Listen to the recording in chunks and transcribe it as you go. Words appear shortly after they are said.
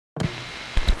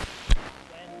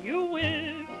You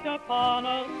wish upon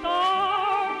a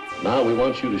star. Now we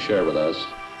want you to share with us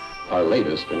our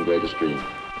latest and greatest dream.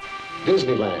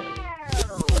 Disneyland.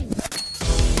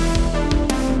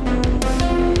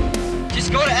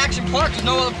 Just go to Action Park. There's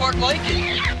no other park like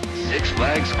it. Six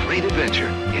Flags Great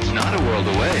Adventure. It's not a world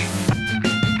away.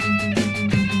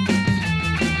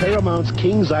 Paramount's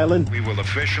Kings Island. We will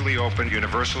officially open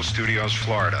Universal Studios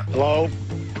Florida. Hello,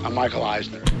 I'm Michael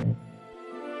Eisner.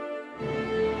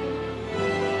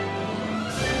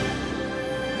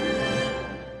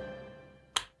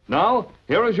 Now,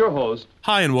 here is your host.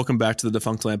 Hi, and welcome back to the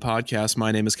Defunctland Podcast.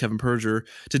 My name is Kevin Perger.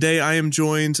 Today, I am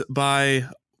joined by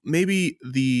maybe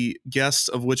the guest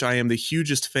of which I am the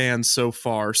hugest fan so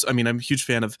far. I mean, I'm a huge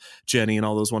fan of Jenny and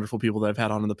all those wonderful people that I've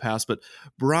had on in the past, but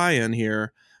Brian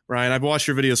here. Brian, I've watched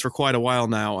your videos for quite a while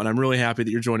now, and I'm really happy that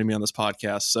you're joining me on this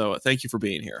podcast. So thank you for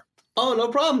being here. Oh, no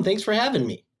problem. Thanks for having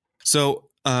me. So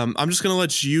I'm just going to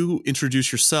let you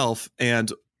introduce yourself, and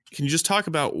can you just talk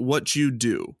about what you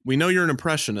do? We know you're an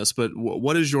impressionist, but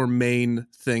what is your main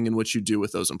thing in what you do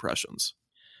with those impressions?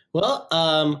 Well,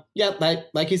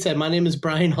 like you said, my name is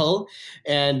Brian Hull,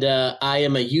 and I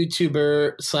am a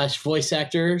YouTuber / voice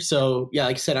actor. So, yeah,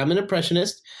 like I said, I'm an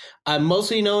impressionist. I'm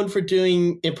mostly known for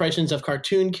doing impressions of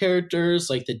cartoon characters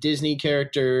like the Disney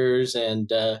characters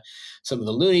and some of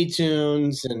the Looney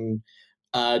Tunes and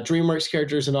DreamWorks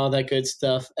characters and all that good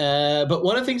stuff. But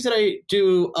one of the things that I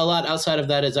do a lot outside of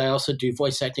that is I also do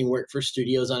voice acting work for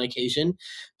studios on occasion.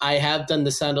 I have done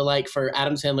the sound alike for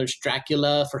Adam Sandler's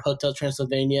Dracula for Hotel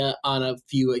Transylvania on a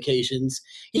few occasions.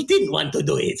 He didn't want to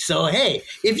do it. So, hey,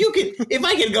 if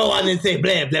I could go on and say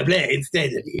blah, blah, blah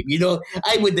instead of him,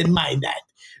 I wouldn't mind that.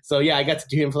 So, yeah, I got to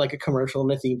do him for like a commercial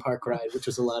in a theme park ride, which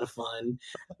was a lot of fun.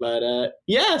 But,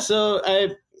 so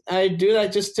I do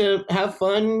that just to have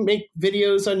fun, make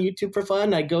videos on YouTube for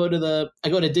fun. I go to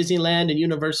Disneyland and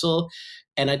Universal,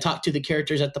 and I talk to the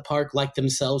characters at the park like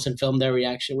themselves and film their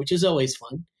reaction, which is always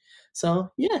fun.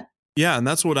 So, yeah. Yeah, and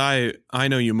that's what I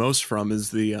know you most from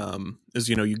is the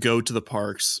you go to the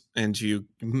parks and you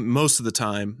most of the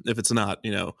time, if it's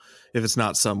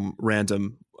not some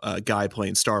random guy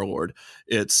playing Star-Lord,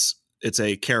 it's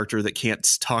a character that can't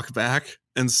talk back.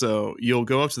 And so you'll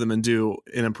go up to them and do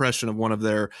an impression of one of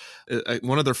their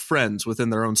friends within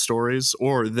their own stories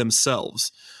or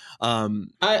themselves.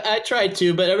 I try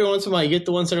to, but every once in a while you get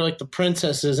the ones that are like the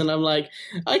princesses, and I'm like,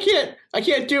 I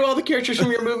can't do all the characters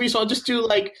from your movie, so I'll just do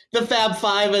like the Fab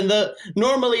Five and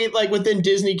normally like within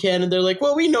Disney canon, they're like,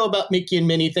 well, we know about Mickey and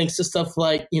Minnie thanks to stuff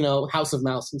like, House of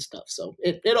Mouse and stuff. So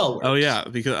it all works. Oh yeah,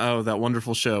 because that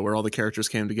wonderful show where all the characters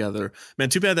came together.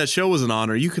 Man, too bad that show was an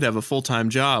honor. You could have a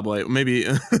full-time job, like maybe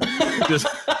just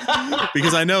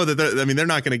because I know that they're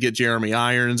not going to get Jeremy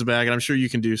Irons back, and I'm sure you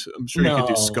can do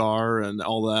Scar and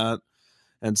all that.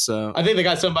 And so I think they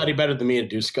got somebody better than me to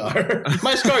do Scar.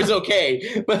 My Scar's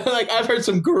okay, but like I've heard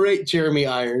some great Jeremy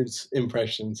Irons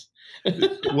impressions.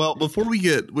 Well, before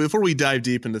we dive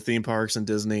deep into theme parks and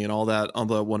Disney and all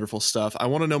the wonderful stuff, I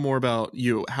want to know more about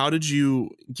you. How did you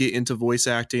get into voice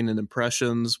acting and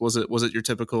impressions? Was it your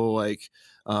typical like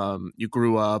you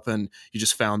grew up and you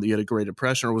just found that you had a great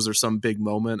impression, or was there some big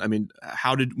moment? I mean,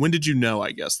 when did you know,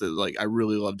 I guess, that like I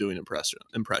really love doing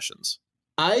impressions?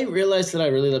 I realized that I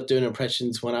really loved doing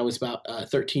impressions when I was about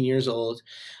 13 years old.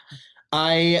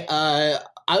 I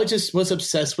just was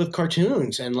obsessed with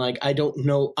cartoons, and like I don't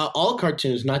know all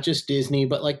cartoons, not just Disney,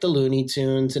 but like the Looney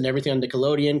Tunes and everything on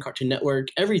Nickelodeon, Cartoon Network,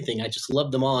 everything. I just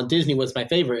loved them all, and Disney was my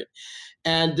favorite.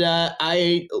 And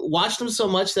I watched them so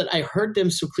much that I heard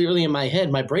them so clearly in my head.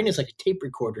 My brain is like a tape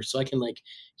recorder, so I can like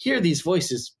hear these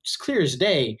voices just clear as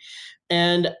day.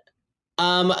 And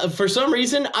for some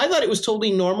reason, I thought it was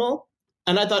totally normal.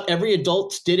 And I thought every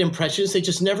adult did impressions. They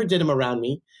just never did them around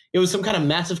me. It was some kind of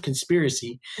massive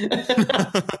conspiracy.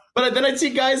 But then I'd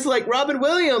see guys like Robin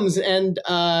Williams and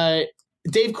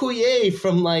Dave Coulier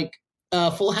from like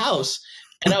Full House.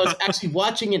 And I was actually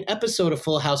watching an episode of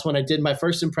Full House when I did my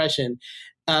first impression.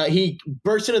 He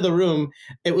burst into the room.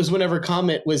 It was whenever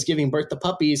Comet was giving birth to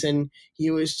puppies. And he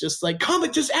was just like,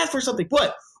 Comet, just ask for something.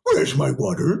 What? Where's my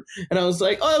water? And I was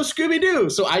like, oh,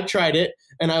 Scooby-Doo. So I tried it,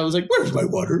 and I was like, where's my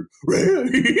water?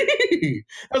 I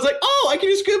was like, oh, I can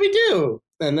do Scooby-Doo.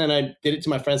 And then I did it to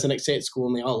my friends the next day at school,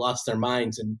 and they all lost their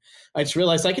minds. And I just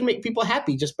realized I can make people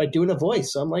happy just by doing a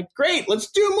voice. So I'm like, great, let's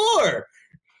do more.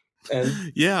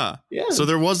 And yeah. So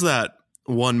there was that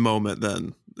one moment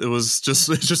then. It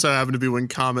just happened to be when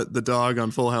Comet the dog on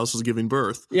Full House was giving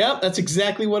birth. Yeah, that's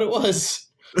exactly what it was.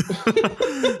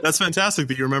 That's fantastic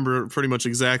that you remember pretty much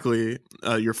exactly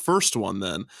your first one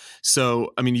then.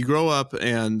 So, I mean, you grow up,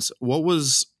 and what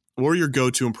were your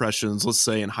go-to impressions, let's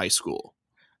say, in high school?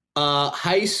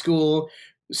 High school,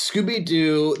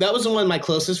 Scooby-Doo, that was the one my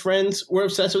closest friends were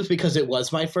obsessed with because it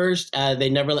was my first. They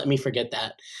never let me forget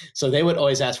that. So they would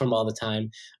always ask for them all the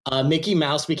time. Mickey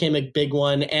Mouse became a big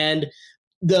one. And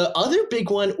the other big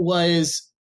one was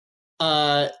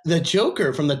the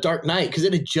Joker from The Dark Knight, because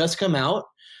it had just come out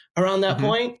around that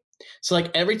point. So like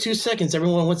every 2 seconds,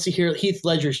 everyone wants to hear Heath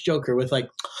Ledger's Joker with like,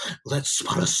 let's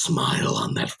put a smile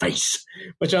on that face,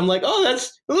 which I'm like, oh,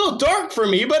 that's a little dark for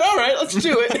me, but all right, let's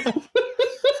do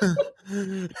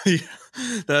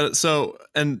it. So,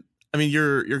 and I mean,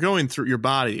 you're going through, your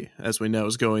body, as we know,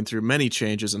 is going through many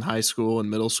changes in high school and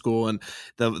middle school, and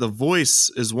the voice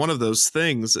is one of those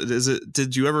things.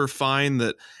 Did you ever find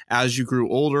that as you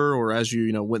grew older, or as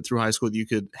you went through high school, you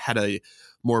had a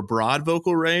more broad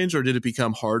vocal range, or did it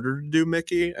become harder to do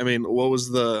Mickey? I mean,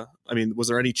 was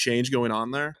there any change going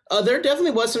on there? There definitely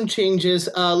was some changes.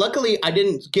 Luckily, I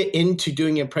didn't get into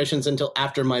doing impressions until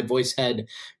after my voice had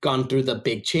gone through the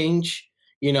big change.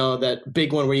 That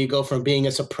big one where you go from being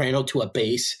a soprano to a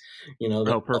bass.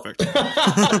 Oh, perfect.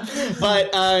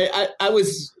 But I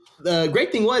was. The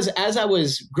great thing was, as I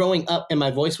was growing up and my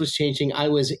voice was changing, I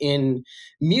was in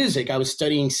music. I was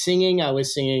studying singing. I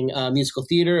was singing musical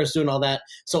theater. I was doing all that.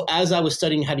 So as I was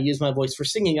studying how to use my voice for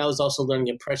singing, I was also learning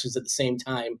impressions at the same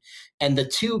time. And the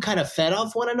two kind of fed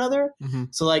off one another. Mm-hmm.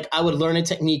 So like I would learn a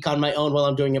technique on my own while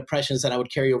I'm doing impressions that I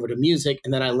would carry over to music.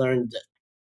 And then I learned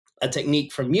a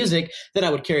technique from music that I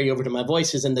would carry over to my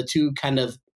voices. And the two kind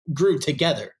of grew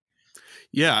together.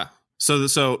 Yeah. So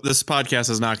this podcast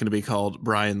is not going to be called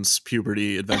Brian's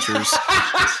Puberty Adventures.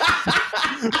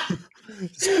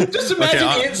 Just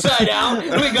imagine Inside Out,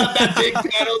 and we got that big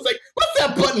panel. It's like, what's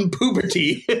that button?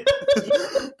 Puberty.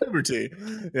 Puberty.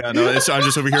 Yeah, no, I'm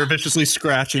just over here viciously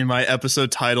scratching my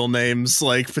episode title names,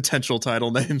 like potential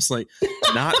title names, like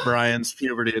not Brian's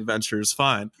Puberty Adventures.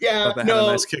 Fine. Yeah, but that had a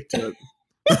nice kick to it.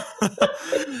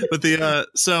 But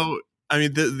so I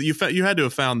mean, you had to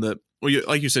have found that. Well,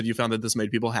 like you said, you found that this made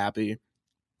people happy,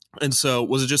 and so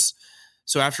was it just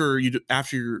after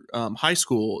your high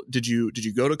school? Did you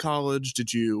go to college?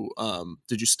 Did you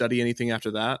study anything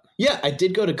after that? Yeah, I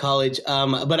did go to college,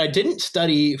 but I didn't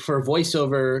study for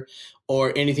voiceover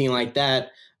or anything like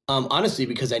that. Honestly,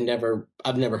 because I've never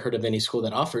heard of any school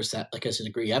that offers that like as a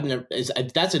degree.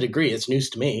 That's a degree. It's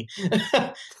news to me.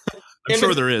 I'm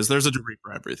sure there is. There's a degree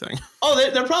for everything. Oh,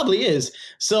 there probably is.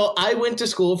 So I went to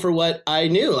school for what I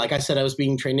knew. Like I said, I was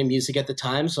being trained in music at the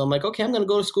time. So I'm like, okay, I'm going to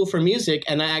go to school for music.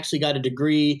 And I actually got a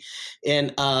degree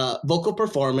in vocal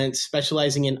performance,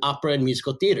 specializing in opera and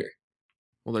musical theater.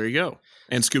 Well, there you go.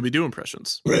 And Scooby-Doo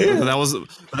impressions. Right. That wasn't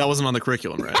on the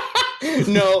curriculum, right?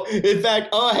 No. In fact,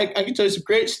 I can tell you some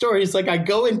great stories. Like I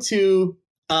go into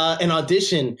an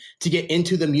audition to get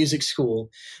into the music school.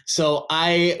 So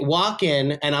I walk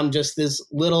in and I'm just this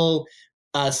little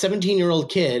 17-year-old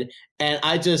kid. And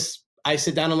I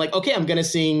sit down. I'm like, okay, I'm going to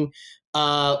sing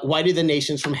Why Do the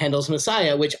Nations from Handel's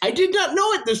Messiah, which I did not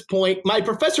know at this point. My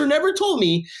professor never told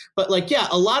me, but like, yeah,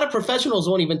 a lot of professionals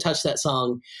won't even touch that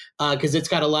song because it's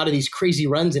got a lot of these crazy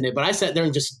runs in it. But I sat there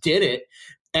and just did it.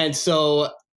 And so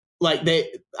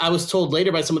I was told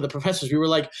later by some of the professors, we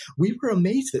were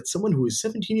amazed that someone who was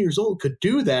 17 years old could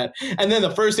do that. And then the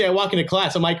first day I walk into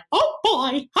class, I'm like, oh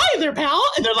boy, hi there, pal.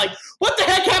 And they're like, what the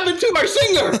heck happened to our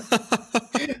singer?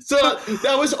 So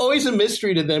that was always a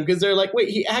mystery to them because they're like, wait,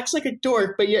 he acts like a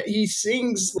dork, but yet he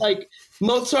sings like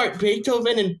Mozart,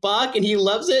 Beethoven, and Bach, and he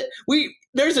loves it.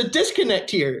 There's a disconnect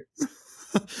here.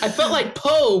 I felt like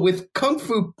Poe with Kung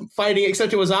Fu fighting,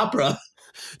 except it was opera.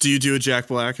 Do you do a Jack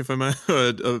Black if I'm a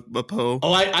Poe?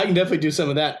 Oh, I can definitely do some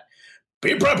of that.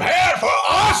 Be prepared for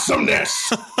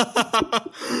awesomeness.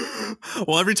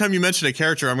 Well, every time you mention a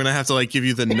character, I'm gonna have to like give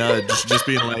you the nudge, just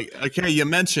being like, okay, you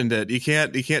mentioned it. You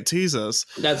can't tease us.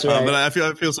 That's right. But I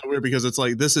feel so weird because it's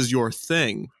like this is your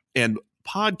thing, and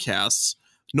podcasts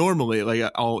normally like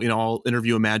I'll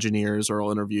interview Imagineers or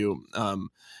I'll interview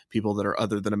people that are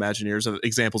other than Imagineers,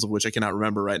 examples of which I cannot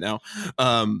remember right now.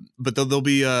 But they'll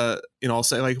be, I'll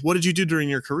say like, what did you do during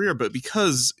your career? But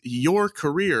because your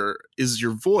career is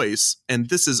your voice and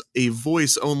this is a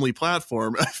voice only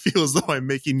platform, I feel as though I'm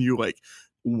making you like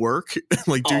work,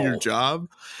 like do your job.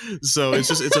 So it's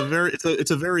just, it's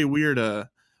a very weird,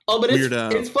 but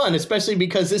it's fun, especially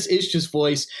because this is just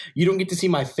voice. You don't get to see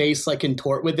my face like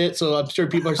contort with it. So I'm sure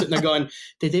people are sitting there going,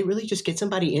 did they really just get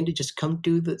somebody in to just come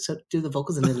do the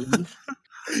vocals and then leave?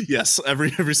 Yes,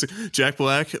 every Jack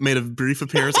Black made a brief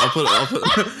appearance. I'll put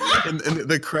and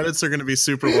the credits are going to be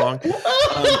super long.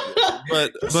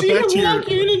 But See back him to your walk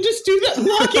in and just do that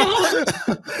walk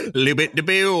out. little bit de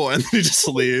bill, and he just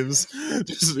leaves.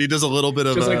 He does a little bit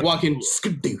of Just like walking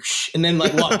skadoosh and then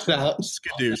like walks out.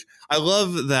 skadoosh. I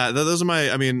love that. Those are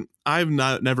my. I mean, I've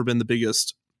never been the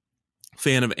biggest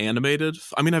fan of animated.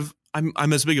 I mean,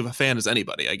 I'm as big of a fan as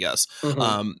anybody, I guess.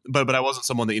 Mm-hmm. But I wasn't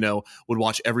someone that would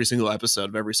watch every single episode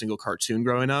of every single cartoon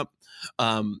growing up.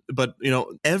 But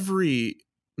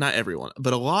not everyone,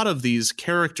 but a lot of these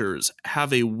characters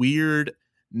have a weird,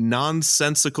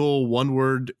 nonsensical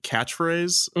one-word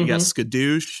catchphrase. You got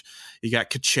skadoosh, you got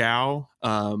ka-chow,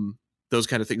 those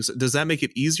kind of things. Does that make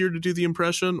it easier to do the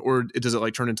impression, or does it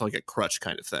like turn into like a crutch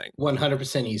kind of thing?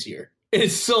 100% easier.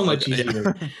 It's so much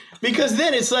easier because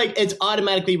then it's like it's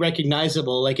automatically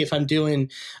recognizable. Like if I'm doing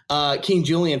King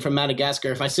Julian from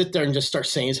Madagascar, if I sit there and just start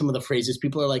saying some of the phrases,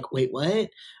 people are like, "Wait, what?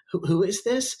 Who is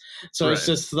this?" So It's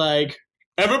just like,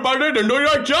 "Everybody, the New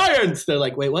York Giants." They're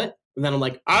like, "Wait, what?" And then I'm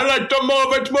like, "I like to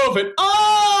move it."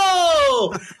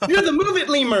 Oh, you're the move it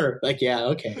lemur. Like, yeah,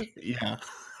 okay, yeah,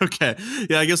 okay,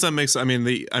 yeah. I guess that makes. I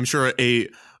mean, I'm sure a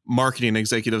marketing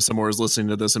executive somewhere is listening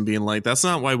to this and being like, "That's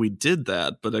not why we did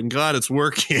that," but I'm glad it's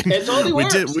working. It totally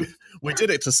works. We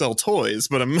did it to sell toys,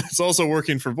 but it's also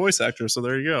working for voice actors. So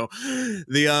there you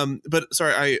go. But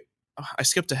sorry, I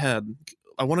skipped ahead.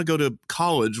 I want to go to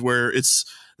college where this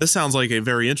sounds like a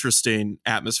very interesting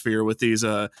atmosphere with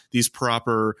these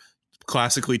proper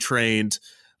classically trained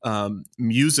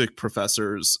music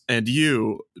professors, and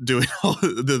you doing all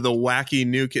the wacky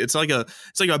new kid. It's like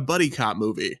a buddy cop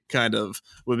movie kind of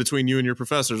between you and your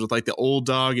professors, with like the old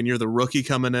dog and you're the rookie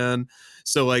coming in.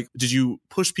 So like, did you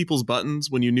push people's buttons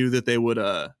when you knew that they would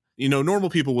normal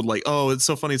people would like, "Oh, it's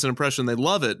so funny, it's an impression," they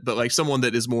love it, but like someone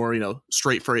that is more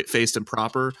straight faced and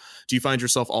proper, do you find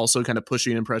yourself also kind of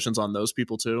pushing impressions on those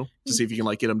people too to see if you can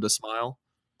like get them to smile?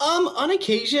 On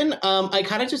occasion, I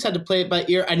kind of just had to play it by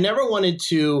ear. I never wanted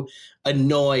to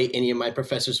annoy any of my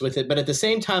professors with it, but at the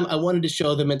same time, I wanted to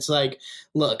show them it's like,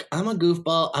 look, I'm a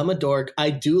goofball, I'm a dork,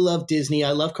 I do love Disney,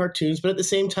 I love cartoons, but at the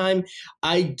same time,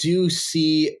 I do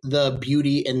see the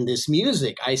beauty in this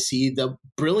music. I see the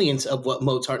brilliance of what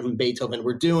Mozart and Beethoven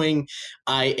were doing.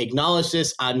 I acknowledge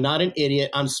this. I'm not an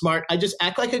idiot. I'm smart. I just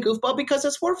act like a goofball because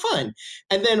it's more fun.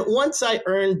 And then once I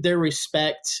earned their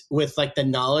respect with like the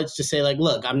knowledge to say like,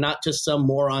 look, I'm not just some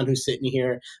moron who's sitting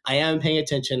here. I am paying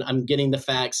attention. I'm getting the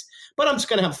facts, but I'm just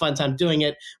going to have a fun time doing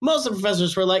it. Most of the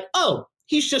professors were like, "Oh,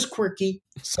 he's just quirky."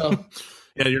 So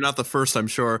yeah, you're not the first, I'm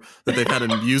sure, that they've had in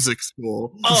music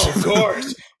school. Oh, of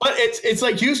course. But it's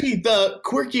like usually the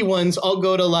quirky ones all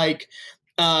go to like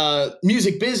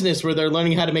music business where they're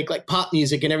learning how to make like pop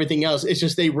music and everything else. It's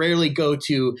just they rarely go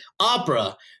to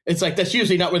opera. It's like that's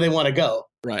usually not where they want to go.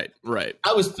 Right.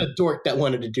 I was the dork that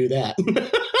wanted to do that.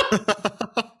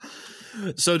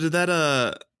 So did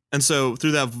that and so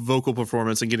through that vocal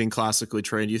performance and getting classically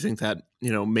trained, you think that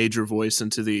made your voice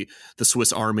into the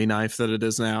Swiss Army knife that it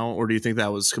is now, or do you think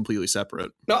that was completely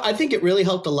separate? No, I think it really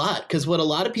helped a lot, because what a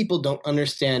lot of people don't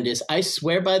understand is, I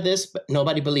swear by this, but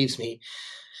nobody believes me,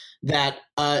 that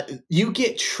you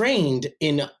get trained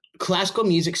in classical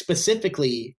music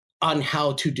specifically on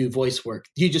how to do voice work.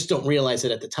 You just don't realize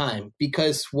it at the time,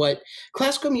 because what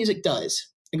classical music does,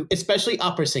 especially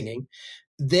opera singing,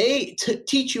 they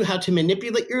teach you how to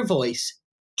manipulate your voice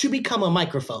to become a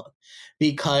microphone,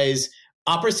 because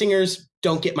opera singers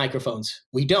don't get microphones.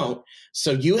 We don't.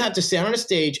 So you have to stand on a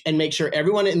stage and make sure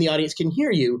everyone in the audience can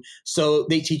hear you. So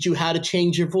they teach you how to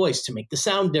change your voice to make the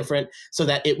sound different so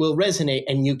that it will resonate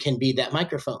and you can be that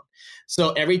microphone.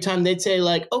 So every time they'd say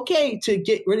like, okay, to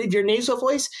get rid of your nasal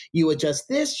voice, you adjust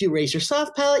this, you raise your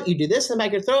soft palate, you do this in the back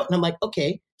of your throat. And I'm like,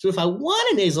 okay, so if I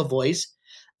want a nasal voice,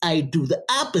 I do the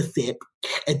opposite,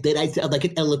 and then I sound like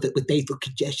an elephant with nasal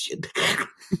congestion.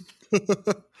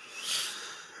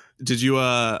 Did you,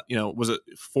 was it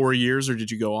 4 years or did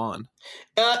you go on?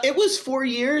 It was 4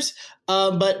 years,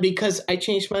 but because I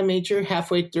changed my major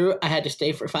halfway through, I had to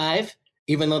stay for 5,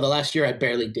 even though the last year I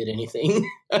barely did anything.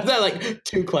 I had like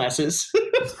 2 classes.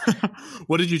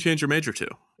 What did you change your major to,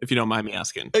 if you don't mind me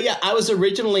asking? Oh, yeah, I was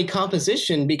originally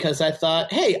composition because I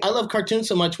thought, hey, I love cartoons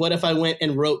so much. What if I went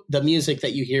and wrote the music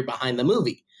that you hear behind the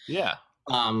movie? Yeah.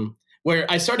 Where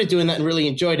I started doing that and really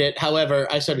enjoyed it. However,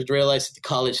 I started to realize that the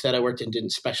college that I worked in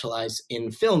didn't specialize in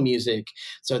film music.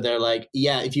 So they're like,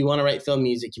 yeah, if you want to write film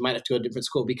music, you might have to go to a different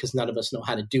school because none of us know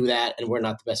how to do that. And we're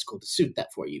not the best school to suit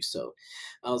that for you. So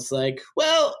I was like,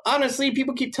 well, honestly,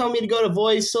 people keep telling me to go to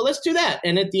voice. So let's do that.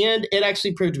 And at the end, it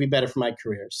actually proved to be better for my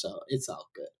career. So it's all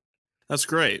good. That's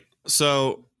great.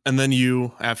 So, and then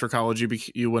you, after college,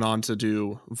 you went on to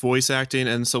do voice acting.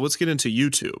 And so let's get into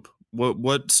YouTube.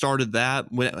 What started that?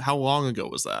 How long ago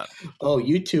was that? Oh,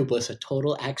 YouTube was a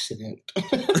total accident.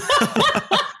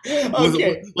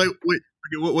 Okay.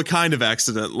 What kind of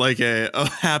accident? Like a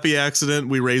happy accident?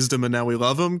 We raised him and now we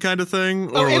love him, kind of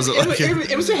thing, or was it like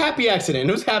it was a happy accident?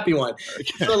 It was a happy one.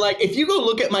 Okay. So, like, if you go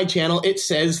look at my channel, it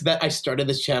says that I started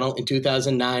this channel in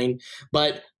 2009,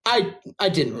 but I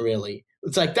didn't really.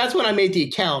 It's like that's when I made the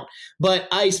account, but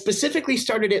I specifically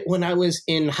started it when I was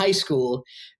in high school.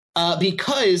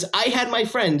 Because I had my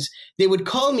friends, they would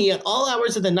call me at all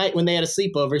hours of the night when they had a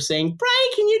sleepover saying,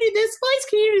 Brian, can you do this voice?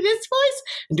 Can you do this voice?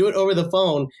 And do it over the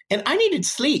phone. And I needed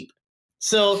sleep.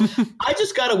 So I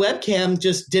just got a webcam,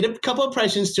 just did a couple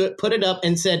impressions to it, put it up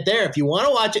and said, there, if you want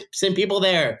to watch it, send people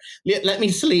there. Let me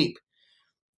sleep.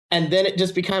 And then it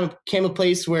just became a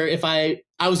place where if I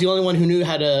was the only one who knew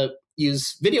how to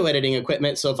use video editing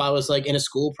equipment. So if I was like in a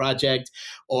school project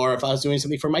or if I was doing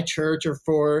something for my church or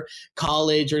for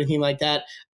college or anything like that,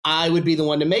 I would be the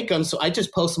one to make them. So I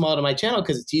just post them all to my channel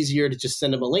because it's easier to just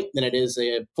send them a link than it is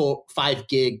a 5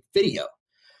 gig video.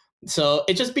 So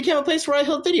it just became a place where I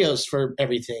held videos for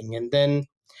everything. And then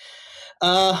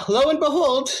lo and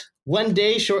behold, one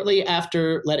day shortly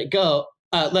after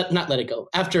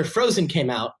after Frozen came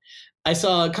out, I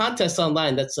saw a contest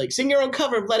online that's like, sing your own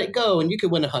cover of Let It Go, and you could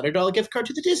win a $100 gift card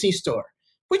to the Disney store,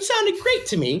 which sounded great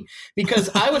to me because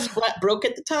I was flat broke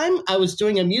at the time. I was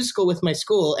doing a musical with my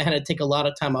school and had to take a lot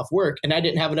of time off work, and I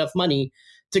didn't have enough money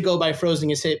to go buy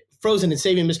Frozen and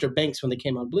Saving Mr. Banks when they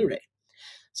came on Blu-ray.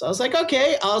 So I was like,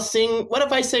 okay, I'll sing. What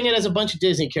if I sing it as a bunch of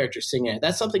Disney characters singing it?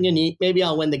 That's something unique. Maybe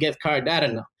I'll win the gift card. I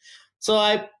don't know. So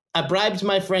I bribed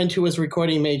my friend who was a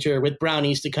recording major with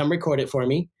brownies to come record it for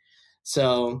me.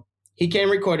 So he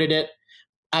came, recorded it.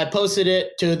 I posted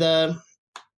it to the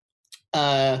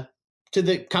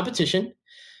competition,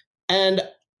 and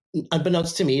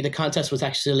unbeknownst to me, the contest was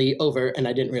actually over, and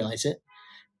I didn't realize it.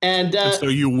 And so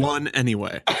you won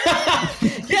anyway.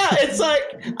 Yeah, it's like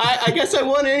I guess I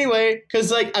won anyway because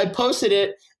like I posted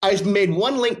it. I made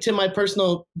one link to my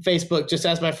personal Facebook, just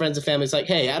asked my friends and family. It's like,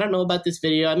 hey, I don't know about this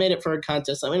video. I made it for a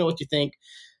contest. Let me know what you think.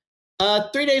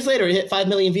 3 days later, it hit 5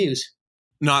 million views.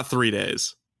 Not 3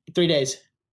 days. 3 days.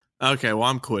 Okay, well,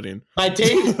 I'm quitting. By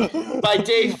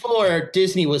day 4,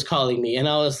 Disney was calling me, and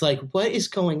I was like, what is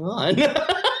going on?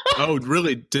 Oh,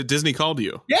 really? Disney called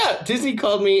you? Yeah, Disney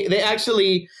called me. They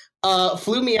actually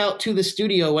flew me out to the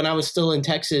studio when I was still in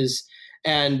Texas,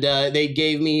 and they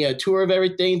gave me a tour of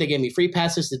everything. They gave me free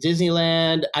passes to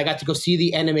Disneyland. I got to go see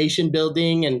the animation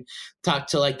building and talk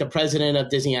to like the president of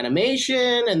Disney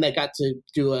Animation, and they got to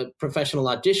do a professional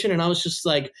audition, and I was just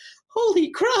like,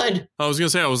 holy crud. I was going to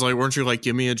say, I was like, weren't you like,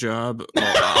 give me a job?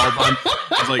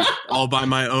 I'll buy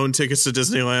my own tickets to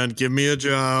Disneyland. Give me a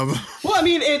job. Well, I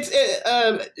mean, it's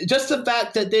just the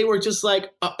fact that they were just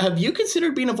like, have you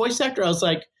considered being a voice actor? I was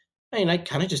like, I mean, I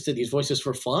kind of just did these voices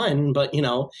for fun, but you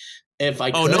know, if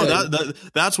I could. Oh, no,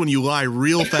 that's when you lie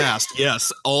real fast.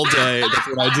 Yes, all day. That's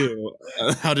what I do.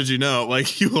 How did you know?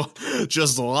 Like, you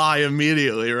just lie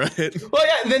immediately, right? Well,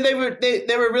 yeah, and then they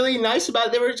were really nice about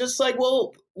it. They were just like,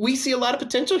 well, we see a lot of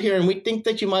potential here, and we think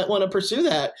that you might want to pursue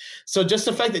that. So just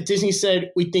the fact that Disney said,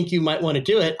 we think you might want to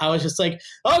do it, I was just like,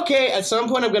 okay, at some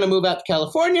point I'm going to move out to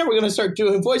California. We're going to start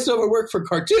doing voiceover work for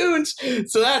cartoons.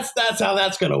 So that's how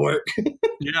that's going to work.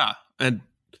 Yeah. And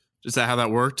is that how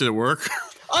that worked? Did it work?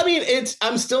 I mean,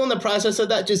 I'm still in the process of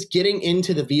that. Just getting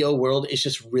into the VO world is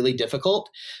just really difficult.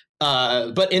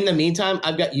 But in the meantime,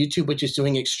 I've got YouTube, which is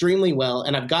doing extremely well.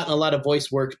 And I've gotten a lot of voice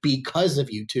work because of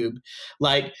YouTube.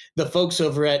 Like the folks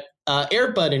over at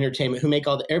Air Bud Entertainment who make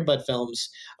all the Air Bud films.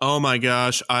 Oh my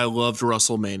gosh, I loved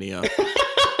WrestleMania.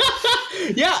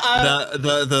 Yeah.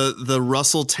 The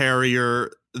Russell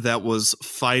Terrier that was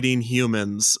fighting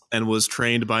humans and was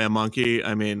trained by a monkey.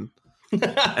 I mean...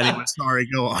 Anyway, sorry,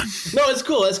 go on. No, it's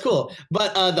cool. It's cool.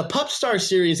 But the Pup Star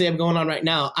series they have going on right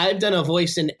now, I've done a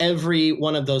voice in every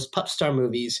one of those Pup Star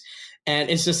movies. And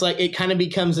it's just like, it kind of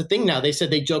becomes a thing now. They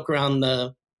said they joke around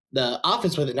the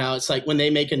office with it now. It's like when they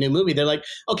make a new movie, they're like,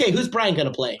 okay, who's Brian going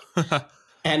to play?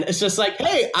 And it's just like,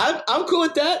 hey, I'm cool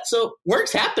with that. So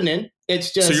work's happening.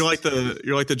 It's just. So you're like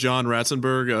the John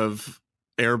Ratzenberg of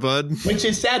Air Bud, which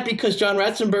is sad because John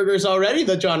Ratzenberger is already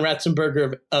the John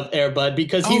Ratzenberger of Air Bud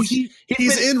because he's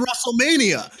in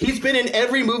WrestleMania. He's been in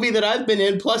every movie that I've been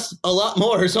in, plus a lot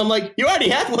more. So I'm like, you already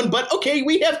had one, but okay,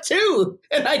 we have 2,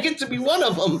 and I get to be one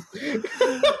of them.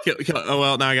 Oh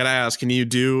well, now I gotta ask: can you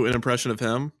do an impression of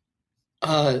him?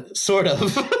 Sort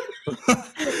of.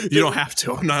 You don't have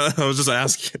to. I was just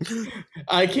asking.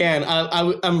 I can.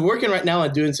 I'm working right now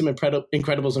on doing some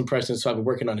Incredibles impressions. So I've been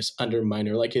working on his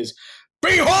Underminer, like his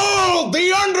Behold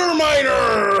the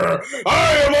Underminer!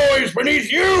 I am always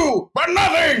beneath you, but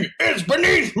nothing is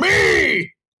beneath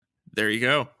me! There you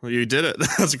go. You did it.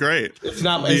 That's great. It's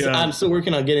not. I'm still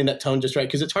working on getting that tone just right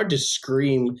because it's hard to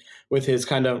scream with his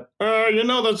kind of,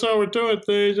 that's how we're doing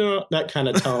things. That kind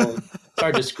of tone. It's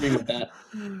hard to scream with that.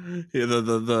 Yeah, the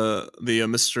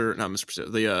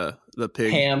the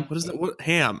pig. Ham. What is that? What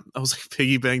Ham? I was like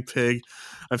Piggy Bank Pig.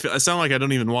 I sound like I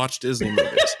don't even watch Disney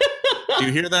movies. Do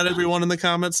you hear that, everyone in the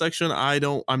comment section?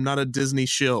 I'm not a Disney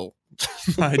shill.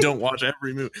 I don't watch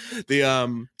every movie.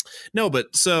 No,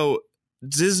 but so.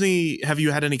 Disney, have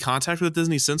you had any contact with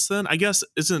Disney since then? I guess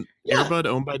isn't Air Bud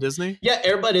owned by Disney? Yeah,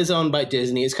 Air Bud is owned by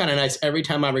Disney. It's kind of nice. Every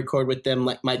time I record with them,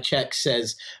 like my check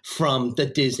says from the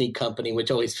Disney company,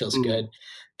 which always feels good.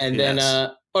 And then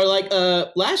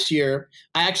last year,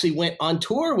 I actually went on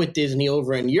tour with Disney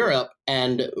over in Europe,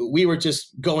 and we were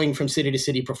just going from city to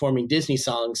city performing Disney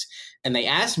songs, and they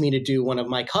asked me to do one of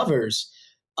my covers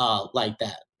like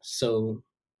that. So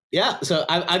yeah, so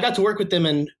I got to work with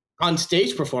them on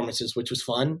stage performances, which was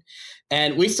fun.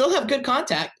 And we still have good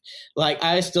contact. Like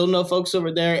I still know folks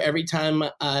over there. Every time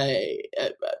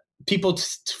people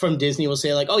from Disney will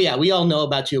say like, oh yeah, we all know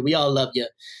about you. We all love you.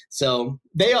 So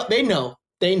they know,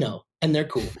 and they're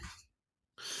cool.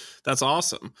 That's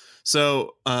awesome.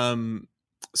 So,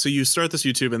 so you start this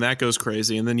YouTube and that goes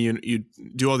crazy. And then you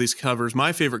do all these covers.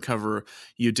 My favorite cover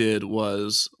you did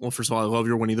was, well, first of all, I love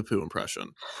your Winnie the Pooh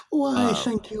impression. Why,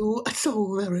 thank you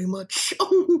so very much.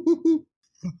 You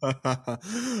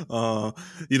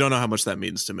don't know how much that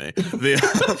means to me.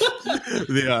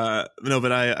 No,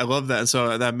 but I love that. And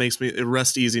so that makes me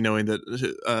rest easy knowing that,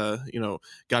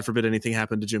 God forbid anything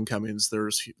happened to Jim Cummings.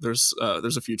 There's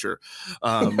a future.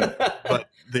 But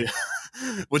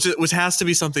which has to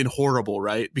be something horrible,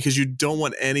 right? Because you don't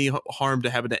want any harm to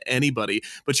happen to anybody,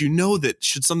 but you know that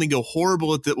should something go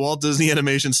horrible at the Walt Disney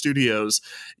Animation Studios,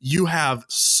 you have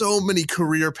so many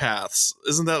career paths.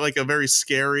 Isn't that like a very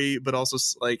scary, but also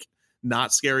like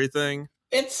not scary thing?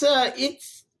 It's kind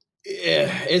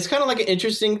of like an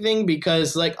interesting thing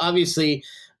because like obviously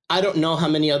I don't know how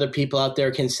many other people out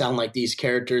there can sound like these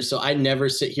characters. So I never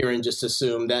sit here and just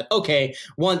assume that, okay,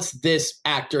 once this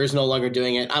actor is no longer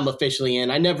doing it, I'm officially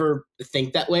in. I never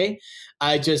think that way.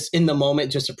 I just, in the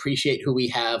moment, just appreciate who we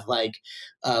have. Like,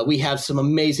 we have some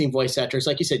amazing voice actors.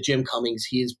 Like you said, Jim Cummings,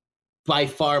 he's by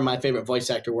far my favorite voice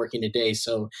actor working today.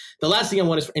 So the last thing I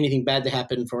want is for anything bad to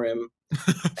happen for him,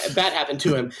 bad happen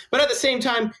to him. But at the same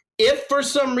time, if for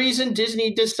some reason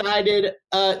Disney decided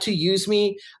to use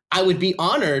me, I would be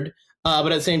honored.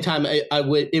 But at the same time,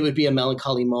 it would be a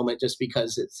melancholy moment just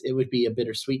because it would be a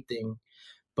bittersweet thing.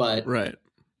 But right.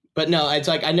 But no, it's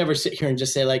like I never sit here and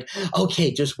just say like,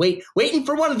 okay, just waiting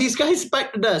for one of these guys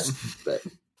back to dust. But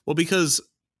well, because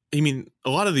I mean, a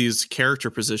lot of these character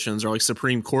positions are like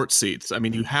Supreme Court seats. I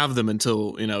mean, you have them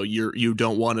until you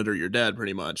don't want it or you're dead,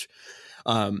 pretty much.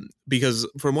 Because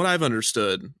from what I've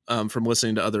understood, from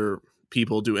listening to other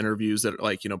people do interviews that are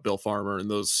like, Bill Farmer and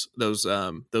those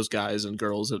guys and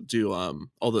girls that do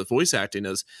all the voice acting,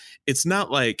 is it's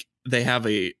not like they have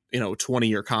a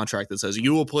 20-year contract that says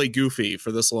you will play Goofy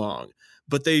for this long,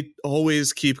 but they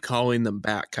always keep calling them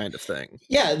back, kind of thing.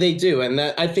 Yeah, they do. And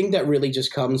I think that really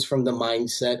just comes from the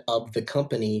mindset of the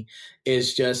company,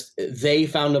 is just they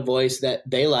found a voice that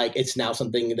they like. It's now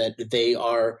something that they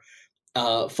are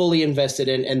fully invested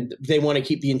in, and they want to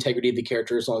keep the integrity of the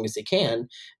character as long as they can.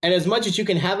 And as much as you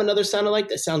can have another sound alike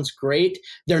that sounds great,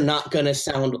 they're not going to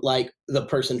sound like the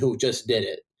person who just did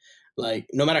it. Like,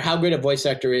 no matter how great a voice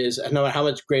actor is, no matter how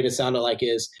much great a sound alike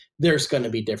is, there's going to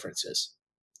be differences.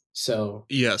 So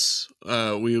yes,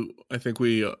 I think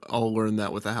we all learned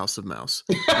that with the House of Mouse.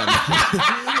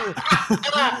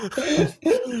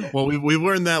 Well, we've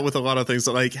learned that with a lot of things.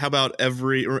 Like, how about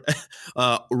every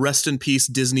rest in peace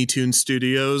Disney Toon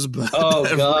Studios? But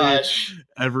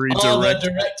every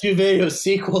direct-to-video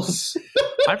sequels.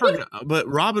 I forgot, but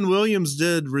Robin Williams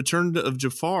did Return of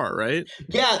Jafar, right?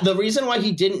 Yeah, the reason why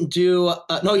he didn't do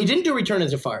he didn't do Return of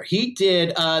Jafar. He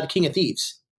did The King of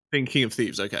Thieves. King of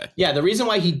Thieves, okay. Yeah, the reason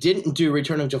why he didn't do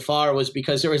Return of Jafar was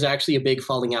because there was actually a big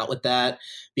falling out with that,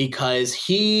 because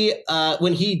he,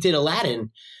 when he did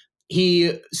Aladdin,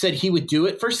 he said he would do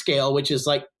it for scale, which is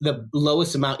like the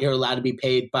lowest amount you're allowed to be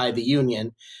paid by the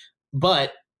union.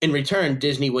 But in return,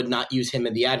 Disney would not use him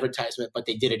in the advertisement, but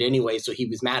they did it anyway, so he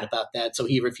was mad about that, so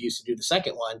he refused to do the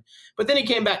second one. But then he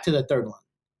came back to the third one,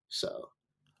 so.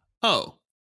 Oh,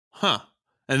 huh.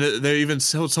 And they even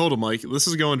told him, like, this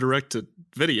is going direct to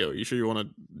video. You sure you want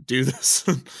to do this?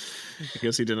 I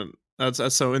guess he didn't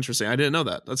That's so interesting. I didn't know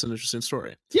that. That's an interesting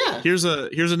story. Yeah. Here's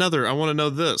another. I want to know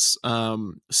this.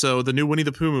 So the new Winnie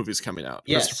the Pooh movie is coming out.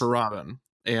 Yes. Christopher Robin,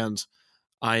 and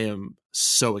I am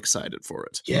so excited for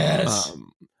it. Yes.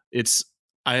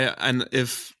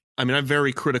 I'm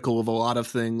very critical of a lot of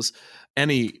things.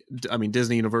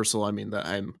 Disney, Universal.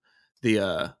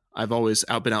 I've always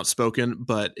been outspoken,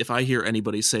 but if I hear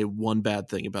anybody say one bad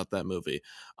thing about that movie,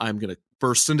 I'm going to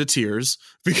burst into tears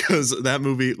because that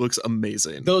movie looks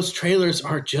amazing. Those trailers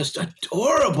are just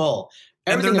adorable.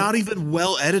 And they're not even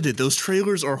well edited. Those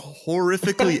trailers are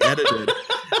horrifically edited.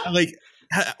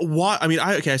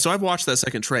 So I've watched that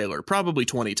second trailer probably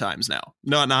 20 times now.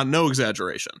 No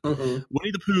exaggeration. Mm-hmm.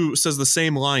 Winnie the Pooh says the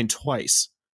same line twice.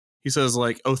 He says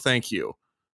like, "Oh, thank you."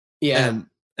 Yeah.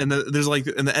 And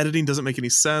the editing doesn't make any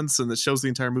sense, and it shows the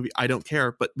entire movie. I don't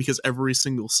care, but because every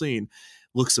single scene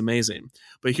looks amazing.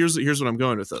 But here's what I'm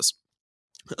going with this.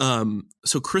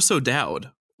 So Chris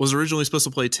O'Dowd was originally supposed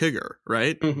to play Tigger,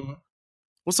 right? Mm-hmm.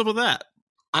 What's up with that?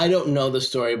 I don't know the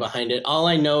story behind it. All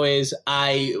I know is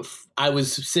I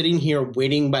was sitting here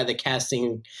waiting by the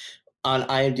casting on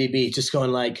IMDb, just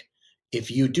going like, if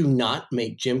you do not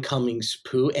make Jim Cummings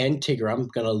Pooh and Tigger, I'm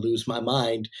going to lose my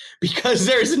mind, because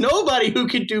there's nobody who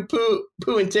could do Pooh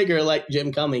and Tigger like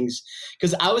Jim Cummings.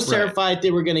 Because I was terrified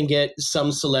they were going to get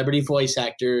some celebrity voice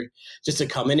actor just to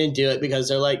come in and do it, because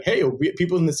they're like, hey,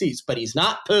 people in the seats, but he's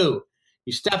not Pooh.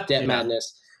 You stopped that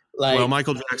madness. Like, well,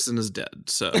 Michael Jackson is dead,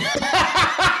 so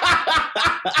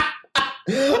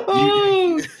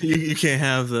you can't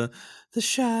have the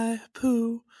shy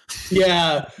Pooh.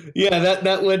 Yeah,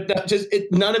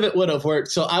 none of it would have worked.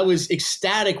 So I was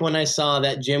ecstatic when I saw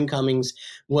that Jim Cummings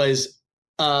was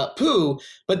Pooh,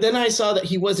 but then I saw that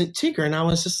he wasn't Tigger, and I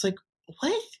was just like,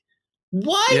 what?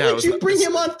 Why would you bring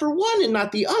him on for one and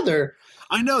not the other?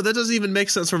 I know, that doesn't even make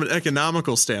sense from an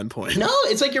economical standpoint. No,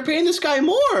 it's like you're paying this guy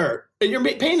more. You're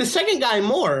paying the second guy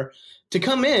more to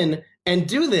come in and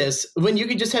do this when you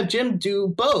could just have Jim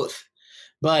do both.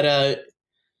 But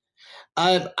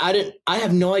I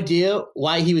have no idea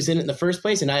why he was in it in the first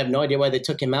place, and I have no idea why they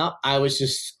took him out. I was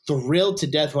just thrilled to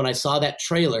death when I saw that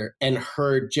trailer and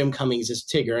heard Jim Cummings as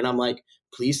Tigger, and I'm like,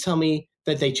 please tell me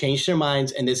that they changed their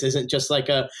minds and this isn't just like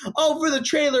for the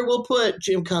trailer we'll put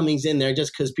Jim Cummings in there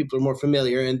just because people are more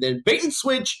familiar, and then bait and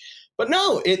switch. But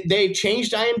no, they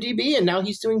changed IMDb and now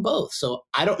he's doing both. So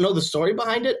I don't know the story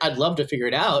behind it. I'd love to figure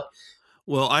it out.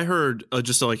 Well, I heard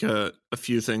just like a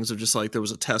few things of just like there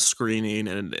was a test screening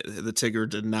and the Tigger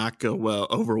did not go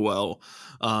over well.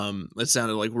 It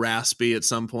sounded like raspy at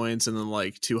some points and then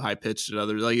like too high pitched at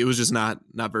others. Like it was just not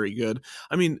very good.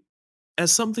 I mean,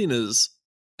 as something as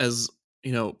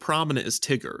prominent as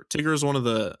Tigger is one of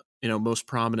the most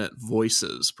prominent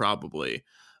voices probably.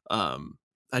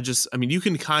 You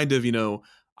can kind of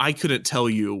I couldn't tell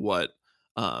you what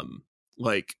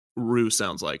like Roo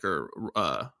sounds like, or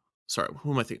sorry,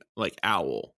 who am I thinking? Like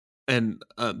Owl. And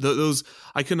those,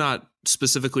 I could not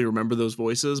specifically remember those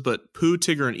voices, but Pooh,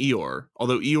 Tigger, and Eeyore,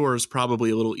 although Eeyore is probably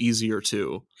a little easier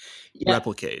to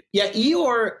replicate. Yeah,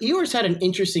 Eeyore's had an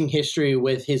interesting history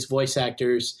with his voice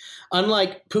actors.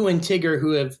 Unlike Pooh and Tigger,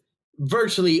 who have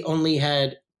virtually only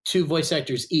had two voice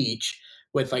actors each,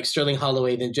 with like Sterling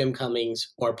Holloway, then Jim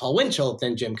Cummings, or Paul Winchell,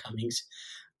 then Jim Cummings.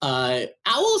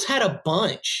 Owl's had a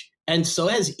bunch, and so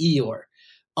has Eeyore.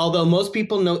 Although most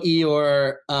people know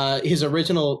Eeyore, his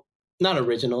not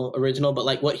original, but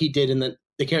like what he did in the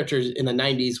characters in the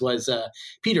 90s was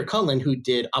Peter Cullen, who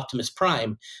did Optimus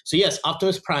Prime. So yes,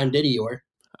 Optimus Prime did Eeyore,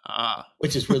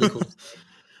 which is really cool.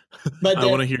 But I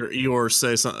want to hear Eeyore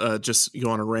say something, just go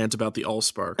on a rant about the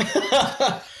Allspark.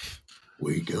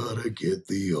 We gotta get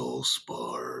the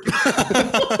Allspark.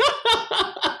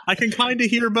 I can kind of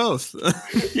hear both.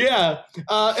 Yeah.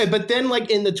 But then like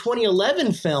in the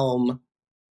 2011 film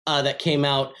that came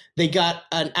out, they got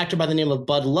an actor by the name of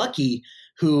Bud Luckey,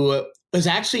 who was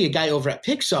actually a guy over at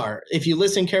Pixar. If you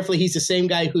listen carefully, he's the same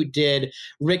guy who did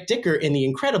Rick Dicker in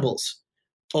The Incredibles.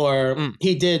 Or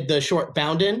he did the short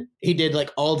Boundin'. He did like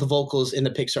all the vocals in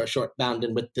the Pixar short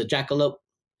Boundin' with the jackalope.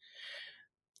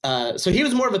 So he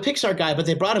was more of a Pixar guy, but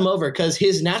they brought him over because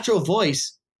his natural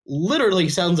voice literally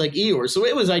sounds like Eeyore. So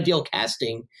it was ideal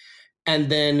casting. And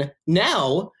then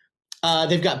now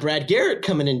they've got Brad Garrett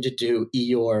coming in to do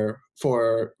Eeyore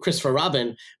for Christopher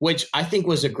Robin, which I think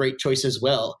was a great choice as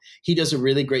well. He does a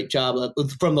really great job.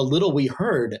 From the little we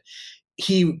heard,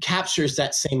 he captures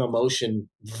that same emotion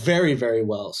very, very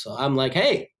well. So I'm like,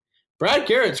 hey, Brad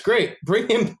Garrett's great. Bring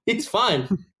him. He's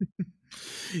fine.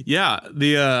 Yeah,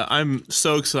 I'm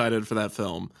so excited for that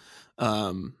film.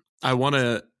 I want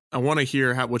to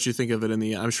hear what you think of it in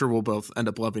the. I'm sure we'll both end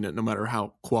up loving it, no matter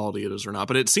how quality it is or not.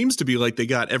 But it seems to be like they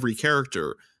got every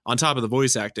character on top of the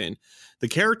voice acting, the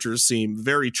characters seem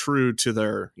very true to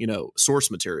their,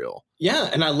 source material. Yeah,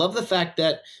 and I love the fact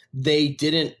that they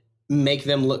didn't make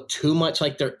them look too much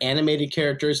like they're animated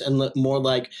characters and look more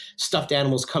like stuffed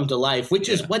animals come to life, which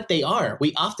is what they are.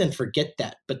 We often forget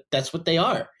that, but that's what they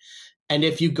are. And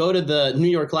if you go to the New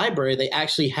York Library, they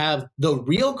actually have the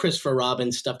real Christopher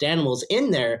Robin stuffed animals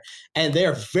in there, and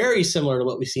they're very similar to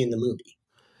what we see in the movie.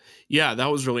 Yeah,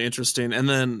 that was really interesting. And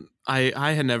then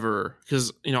I had never,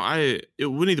 because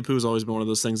Winnie the Pooh has always been one of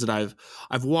those things that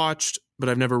I've watched, but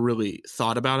I've never really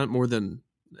thought about it more than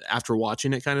after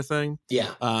watching it, kind of thing.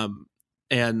 Yeah.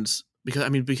 And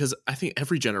because I think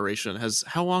every generation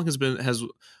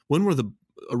when were the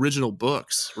original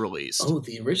books released? Oh,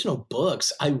 the original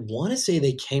books. I want to say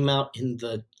they came out in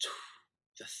the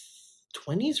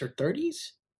 20s or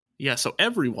 30s. Yeah, so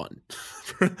everyone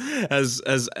has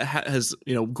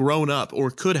grown up or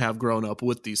could have grown up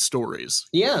with these stories.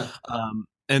 Yeah.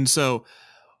 And so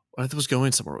I was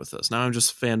going somewhere with this. Now I'm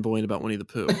just fanboying about Winnie the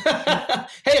Pooh.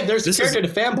 Hey, if there's a character to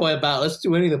fanboy about, let's do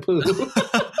Winnie the Pooh.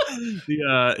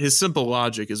 His simple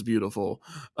logic is beautiful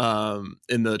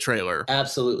in the trailer.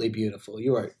 Absolutely beautiful.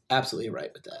 You are absolutely right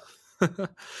with that.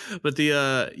 But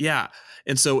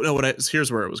and so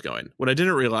here's where it was going. What I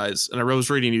didn't realize, and I was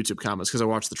reading YouTube comments because I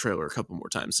watched the trailer a couple more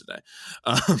times today.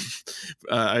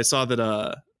 I saw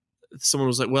that someone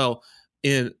was like, "Well,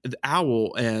 the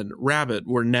owl and rabbit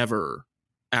were never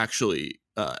actually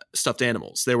stuffed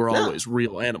animals. They were always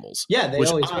real animals." Yeah, they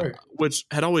always were. Which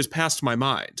had always passed my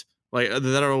mind. Like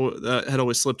that had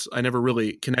always slipped. I never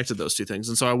really connected those two things.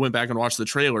 And so I went back and watched the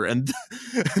trailer, and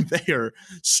they are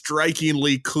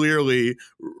strikingly, clearly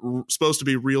supposed to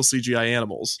be real CGI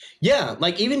animals. Yeah.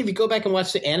 Like even if you go back and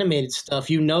watch the animated stuff,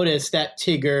 you notice that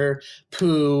Tigger,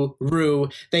 Pooh, Roo,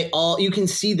 you can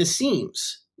see the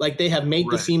seams. Like they have made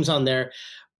the seams on there.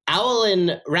 Owl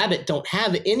and rabbit don't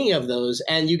have any of those.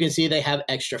 And you can see they have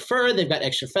extra fur. They've got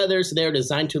extra feathers. They're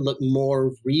designed to look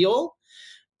more real.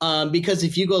 Because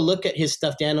if you go look at his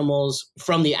stuffed animals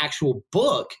from the actual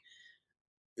book,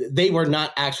 they were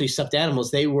not actually stuffed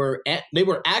animals. They were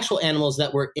actual animals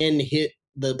that were in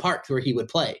the park where he would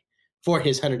play for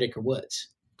his 100 Acre Woods.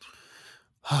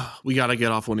 We got to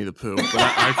get off Winnie the Pooh, but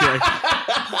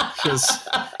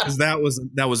because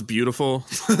that was beautiful,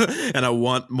 and I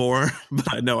want more,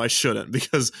 but I know I shouldn't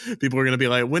because people are going to be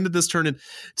like, "When did this turn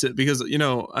into?" Because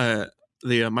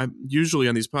usually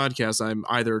on these podcasts, I'm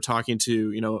either talking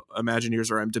to Imagineers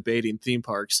or I'm debating theme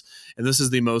parks, and this is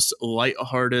the most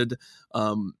lighthearted,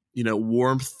 warm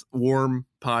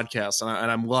podcast,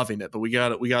 and I'm loving it. But we got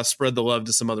to spread the love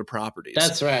to some other properties.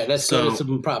 That's right. Let's go to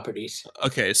some properties.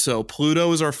 Okay, so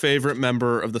Pluto is our favorite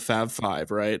member of the Fab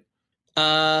Five, right?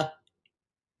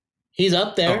 He's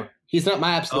up there. Oh. He's not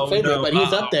my absolute favorite, but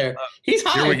he's up there. He's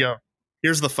high. Here we go.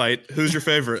 Here's the fight. Who's your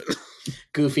favorite?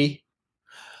 Goofy.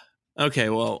 Okay,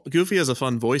 well, Goofy has a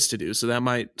fun voice to do, so that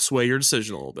might sway your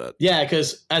decision a little bit. Yeah,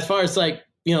 because as far as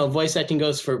voice acting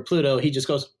goes for Pluto, he just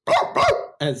goes,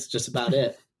 and it's just about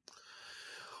it.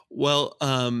 Well,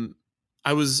 I'm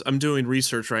doing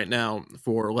research right now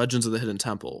for Legends of the Hidden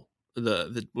Temple.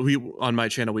 We on my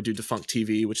channel we do Defunct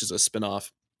TV, which is a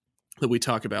spinoff that we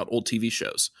talk about old TV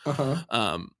shows. Uh-huh.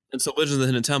 And so Legends of the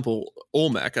Hidden Temple,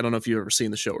 Olmec. I don't know if you've ever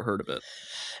seen the show or heard of it.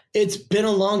 It's been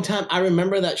a long time. I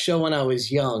remember that show when I was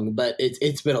young, but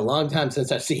it's been a long time since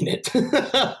I've seen it.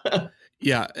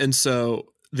 Yeah, and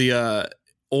so the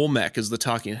Olmec is the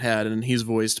talking head, and he's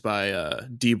voiced by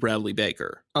D. Bradley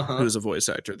Baker, who's a voice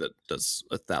actor that does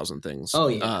 1,000 things. Oh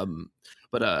yeah.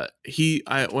 But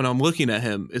when I'm looking at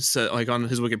him, it's like on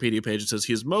his Wikipedia page, it says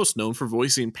he is most known for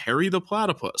voicing Perry the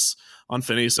Platypus on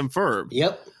Phineas and Ferb.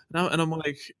 Yep. And I'm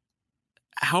like,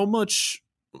 how much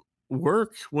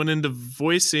work went into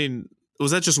voicing?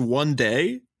 Was that just one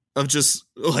day of just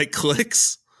like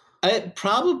clicks? It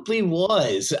probably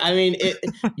was. I mean,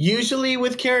 usually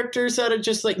with characters that are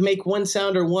just like make one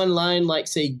sound or one line, like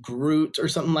say Groot or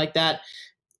something like that,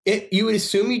 you would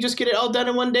assume you just get it all done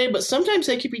in one day, but sometimes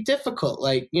they can be difficult.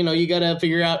 Like, you got to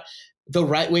figure out the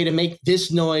right way to make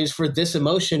this noise for this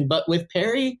emotion. But with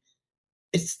Perry,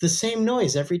 it's the same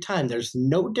noise every time. There's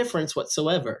no difference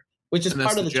whatsoever, which is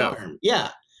part of the charm.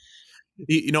 Yeah.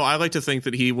 I like to think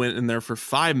that he went in there for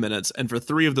 5 minutes, and for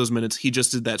 3 of those minutes, he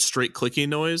just did that straight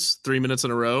clicking noise 3 minutes in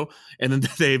a row, and then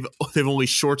they've only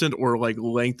shortened or like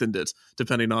lengthened it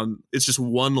depending on. It's just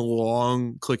one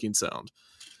long clicking sound.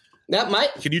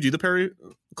 Can you do the Perry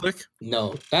click?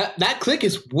 No, that click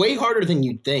is way harder than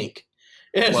you'd think.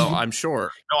 Well, I'm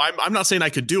sure. No, I'm not saying I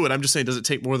could do it. I'm just saying, does it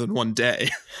take more than one day?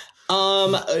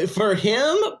 For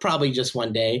him, probably just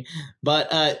one day.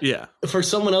 But yeah, for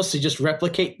someone else to just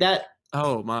replicate that.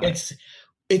 Oh my!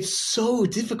 It's so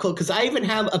difficult because I even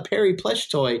have a Perry plush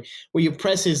toy where you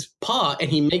press his paw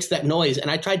and he makes that noise. And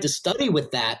I tried to study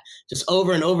with that just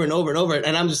over and over and over and over.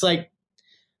 And I'm just like,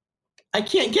 I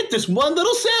can't get this one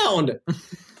little sound.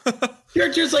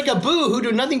 Characters like Abu who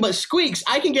do nothing but squeaks.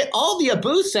 I can get all the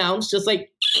Abu sounds just like,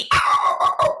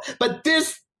 but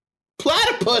this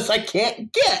platypus I can't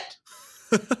get.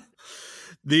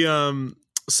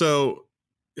 So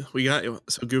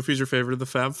Goofy's your favorite of the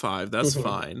Fab Five. That's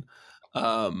fine.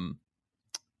 I'm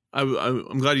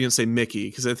glad you didn't say Mickey,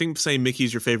 because I think saying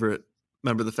Mickey's your favorite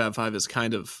member of the Fab Five is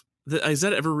kind of, is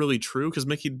that ever really true? Because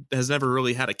Mickey has never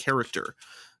really had a character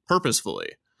purposefully.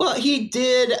 Well, he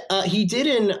did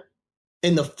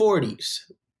in the 40s.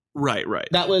 Right.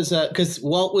 That was because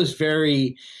Walt was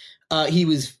he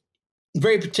was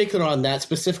very particular on that,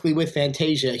 specifically with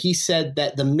Fantasia. He said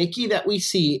that the Mickey that we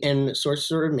see in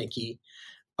Sorcerer Mickey,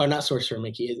 or not Sorcerer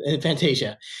Mickey, in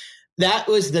Fantasia, that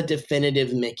was the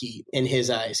definitive Mickey in his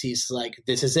eyes. He's like,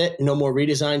 this is it. No more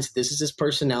redesigns. This is his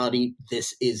personality.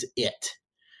 This is it.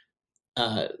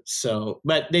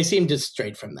 But they seem to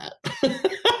stray from that.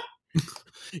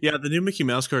 Yeah, the new Mickey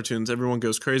Mouse cartoons, everyone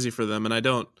goes crazy for them, and I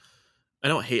don't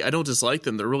dislike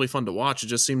them. They're really fun to watch. It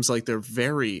just seems like they're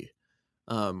very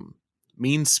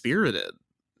mean-spirited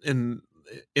in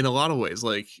a lot of ways.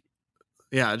 Like,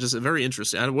 yeah, just very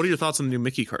interesting. What are your thoughts on the new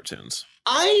Mickey cartoons?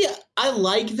 I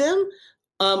like them.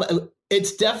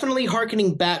 It's definitely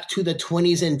hearkening back to the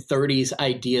 20s and 30s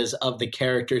ideas of the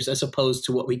characters as opposed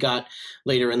to what we got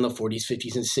later in the 40s,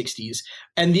 50s, and 60s.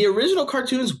 And the original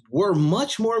cartoons were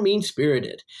much more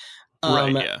mean-spirited.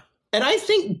 Right, yeah. And I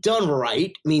think done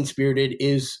right, mean-spirited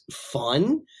is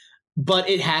fun, but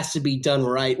it has to be done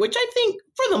right, which I think,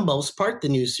 for the most part, the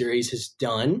new series has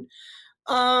done.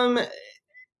 I'm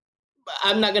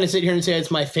not going to sit here and say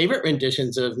it's my favorite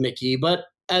renditions of Mickey, but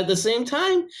at the same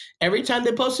time, every time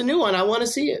they post a new one, I want to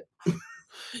see it.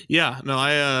 Yeah, no,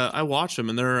 I watch them,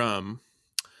 and they're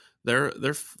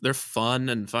fun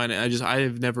and fun.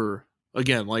 I've never,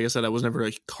 again, like I said, I was never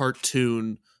a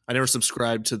cartoon. I never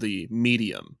subscribed to the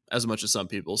medium as much as some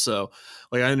people. So,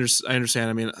 like, I understand.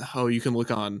 I mean, you can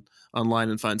look online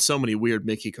and find so many weird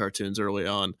Mickey cartoons early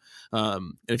on.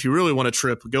 And if you really want to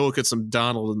trip, go look at some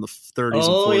Donald in the 30s and 40s.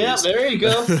 Oh yeah, there you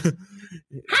go.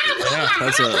 Yeah,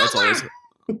 that's always.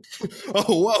 Oh,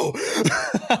 whoa.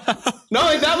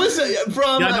 No, that was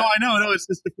from... Yeah, no, I know. No, it's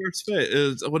just the Fuhrer's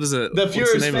face. What is it? The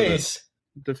Fuhrer's face.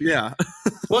 Yeah.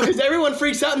 Well, because everyone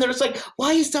freaks out and they're just like,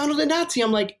 why is Donald a Nazi?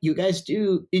 I'm like, you guys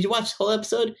do. Did you watch the whole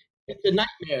episode? It's a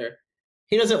nightmare.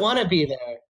 He doesn't want to be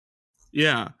there.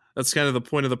 Yeah, that's kind of the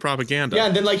point of the propaganda. Yeah,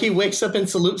 and then he wakes up and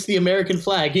salutes the American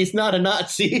flag. He's not a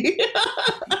Nazi.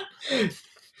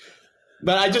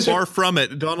 But I just far from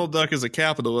it. Donald Duck is a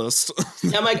capitalist.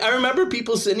 I'm like, I remember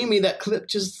people sending me that clip,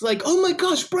 just like, oh my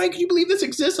gosh, Brian, can you believe this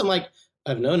exists? I'm like,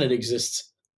 I've known it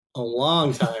exists a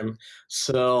long time.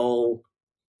 So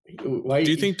why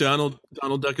do you think Donald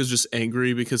Duck is just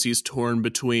angry because he's torn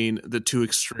between the two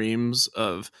extremes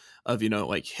of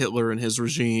like Hitler and his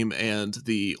regime and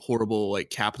the horrible like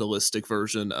capitalistic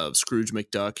version of Scrooge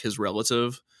McDuck, his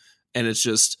relative, and it's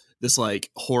just this like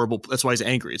horrible, that's why he's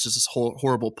angry. It's just this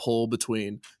horrible pull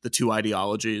between the two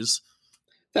ideologies.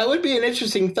 That would be an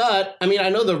interesting thought. I mean, I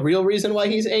know the real reason why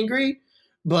he's angry,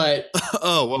 but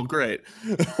oh, well, great.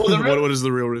 Well, what is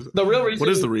the real reason? What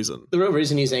is the reason? The real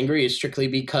reason he's angry is strictly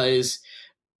because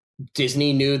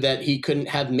Disney knew that he couldn't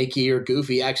have Mickey or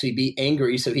Goofy actually be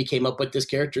angry, so he came up with this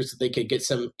character so they could get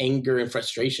some anger and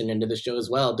frustration into the show as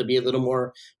well to be a little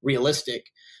more realistic.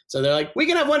 So they're like, we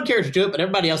can have one character do it, but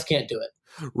everybody else can't do it.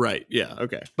 Right. Yeah.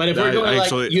 Okay. But if we're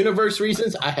going universe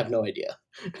reasons, I have no idea.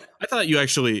 I thought you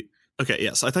actually. Okay.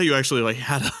 Yes, I thought you actually like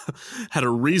had a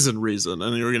reason,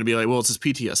 and you were going to be like, well, it's his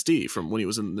PTSD from when he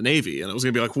was in the Navy, and I was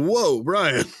going to be like, whoa,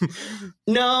 Brian.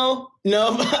 No,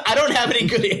 I don't have any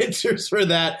good answers for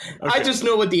that. Okay. I just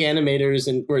know what the animators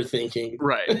were thinking.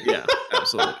 Right. Yeah.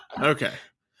 Absolutely. Okay.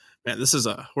 Man,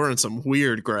 we're in some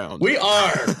weird ground. We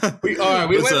are. We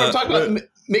went from talking about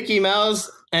Mickey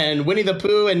Mouse and Winnie the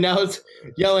Pooh, and now it's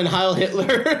yelling Heil Hitler.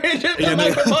 The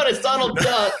microphone is Donald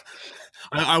Duck.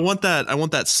 I want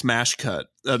that smash cut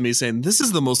of me saying, this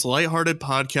is the most lighthearted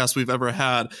podcast we've ever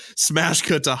had. Smash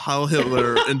cut to Heil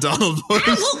Hitler and Donald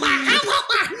voice.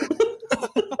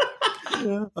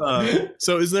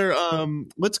 So is there,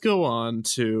 let's go on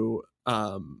to,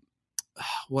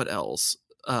 what else?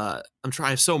 I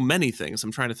have so many things.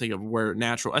 I'm trying to think of where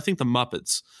natural. I think the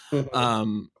Muppets.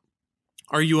 Mm-hmm.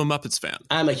 Are you a Muppets fan?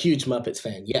 I'm a huge Muppets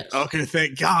fan. Yes. Okay.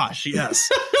 Thank gosh.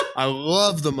 Yes. I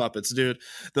love the Muppets, dude.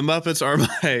 The Muppets are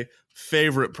my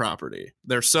favorite property.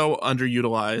 They're so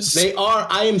underutilized. They are.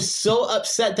 I am so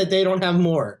upset that they don't have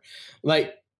more.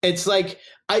 Like It's like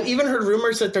I even heard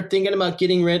rumors that they're thinking about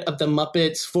getting rid of the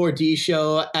Muppets 4D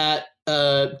show at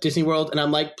Disney World, and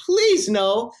I'm like, please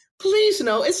no.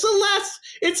 It's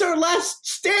our last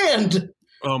stand.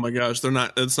 Oh my gosh,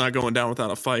 it's not going down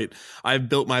without a fight. I've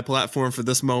built my platform for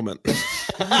this moment.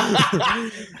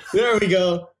 There we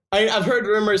go. I've heard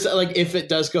rumors that like if it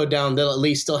does go down, they'll at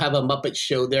least still have a Muppet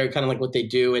show there, kind of like what they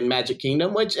do in Magic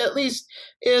Kingdom, which at least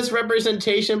is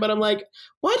representation. But I'm like,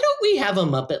 why don't we have a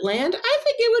Muppet Land? I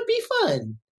think it would be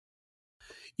fun.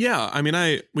 Yeah, I mean,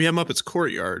 we have Muppets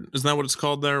Courtyard. Isn't that what it's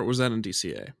called there? Or was that in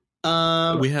DCA?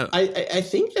 We have. I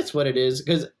think that's what it is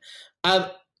because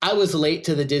I was late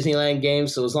to the Disneyland game,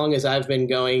 so as long as I've been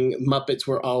going, Muppets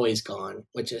were always gone,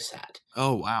 which is sad.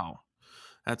 Oh wow,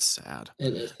 that's sad.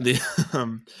 It is.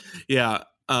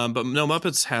 But no,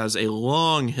 Muppets has a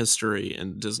long history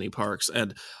in Disney parks,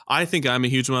 and I think I'm a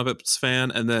huge Muppets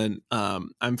fan. And then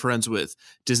I'm friends with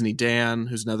Disney Dan,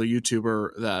 who's another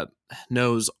YouTuber that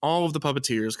knows all of the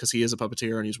puppeteers because he is a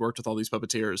puppeteer and he's worked with all these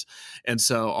puppeteers. And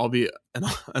so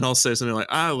I'll say something like,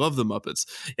 I love the Muppets,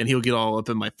 and he'll get all up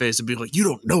in my face and be like, you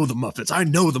don't know the Muppets. I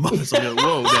know the Muppets. I'm like,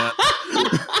 whoa,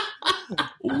 Dan.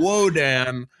 Whoa,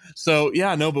 Dan. So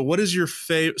yeah, no, but what is your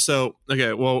favorite? So,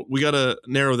 okay, well, we got to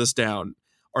narrow this down.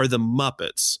 Are the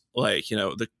Muppets, like,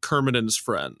 the Kermit and his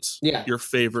friends, your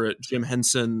favorite Jim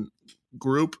Henson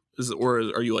group? Or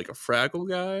are you like a Fraggle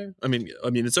guy? I mean,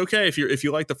 it's okay if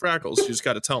you like the Fraggles. You just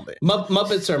got to tell me.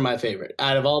 Muppets are my favorite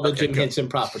out of all the Jim Henson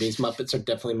properties. Muppets are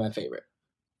definitely my favorite.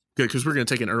 Good, because we're going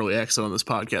to take an early exit on this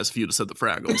podcast if you just said the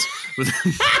Fraggles.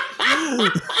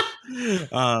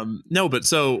 No, but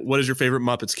so what is your favorite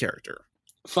Muppets character?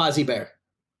 Fozzie Bear.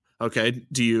 Okay,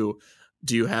 do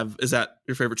you have, is that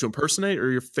your favorite to impersonate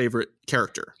or your favorite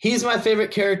character? He's my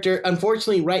favorite character.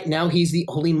 Unfortunately, right now, he's the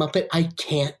only Muppet I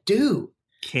can't do.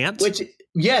 Can't? Which,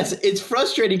 yes, it's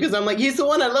frustrating because I'm like, he's the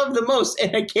one I love the most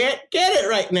and I can't get it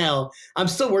right now. I'm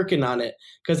still working on it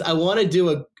because I want to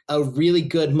do a really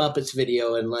good Muppets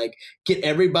video and like get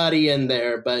everybody in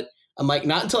there. But I'm like,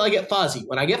 not until I get Fozzie.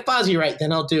 When I get Fozzie right,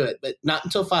 then I'll do it. But not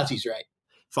until Fozzie's right.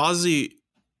 Fozzie,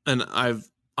 and I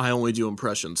only do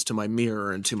impressions to my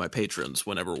mirror and to my patrons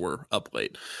whenever we're up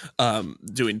late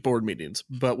doing board meetings.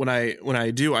 But when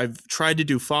I do, I've tried to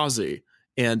do Fozzie,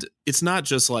 and it's not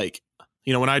just like,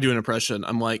 when I do an impression,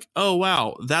 I'm like, oh,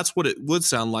 wow, that's what it would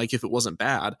sound like if it wasn't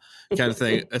bad kind of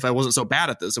thing. If I wasn't so bad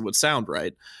at this, it would sound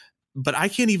right. But I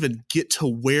can't even get to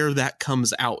where that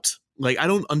comes out. Like, I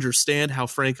don't understand how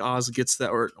Frank Oz gets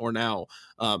that, or now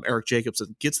Eric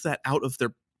Jacobson gets that out of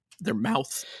their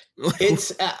mouth.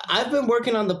 It's I've been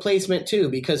working on the placement too,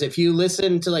 because if you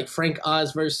listen to like Frank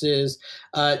Oz versus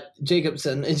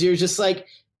Jacobson, you're just like,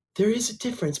 there is a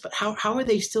difference, but how are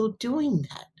they still doing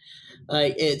that?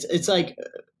 Like it's like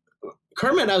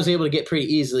Kermit I was able to get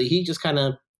pretty easily. He just kind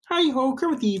of, hi ho,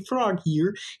 Kermit the Frog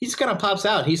here. He just kind of pops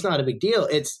out. He's not a big deal.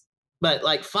 But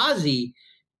like Fozzie,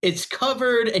 it's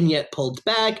covered and yet pulled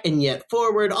back and yet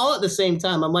forward all at the same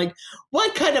time. I'm like,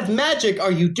 what kind of magic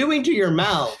are you doing to your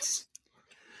mouths?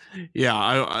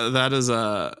 Yeah, that is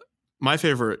my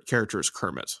favorite character is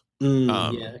Kermit.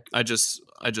 Yeah.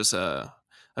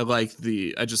 I like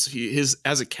his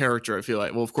as a character. I feel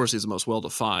like, well, of course he's the most well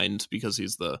defined because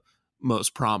he's the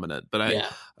most prominent. But I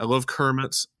love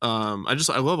Kermit. I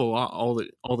love a lot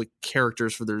all the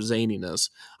characters for their zaniness.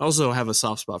 I also have a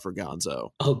soft spot for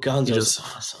Gonzo. Oh, Gonzo's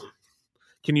awesome.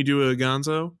 Can you do a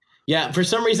Gonzo? Yeah, for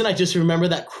some reason I just remember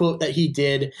that quote that he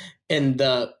did in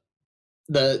the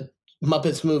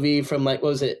Muppets movie from like, what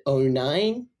was it,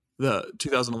 2009? The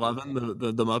 2011,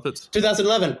 the Muppets.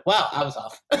 2011. Wow, I was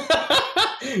off.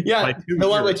 Yeah, the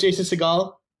one with Jason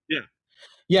Segel. Yeah.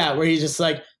 Yeah, where he's just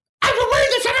like, I've been wearing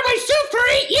this under my suit for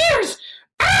 8 years.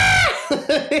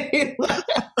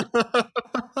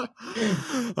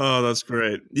 Oh, that's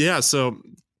great. Yeah, so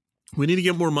we need to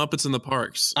get more Muppets in the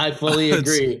parks. I fully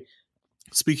agree.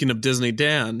 Speaking of Disney,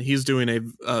 Dan, he's doing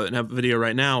a video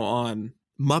right now on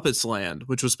Muppets Land,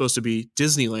 which was supposed to be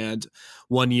Disneyland.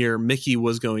 One year, Mickey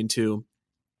was going to,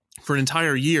 for an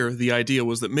entire year, the idea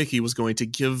was that Mickey was going to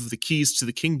give the keys to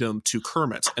the kingdom to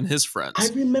Kermit and his friends. I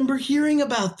remember hearing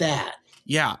about that.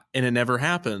 Yeah, and it never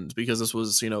happened because this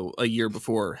was, a year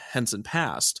before Henson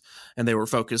passed, and they were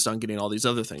focused on getting all these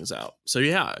other things out. So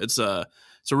yeah, it's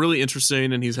really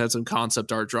interesting, and he's had some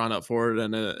concept art drawn up for it,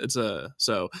 and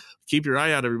so keep your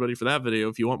eye out, everybody, for that video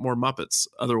if you want more Muppets.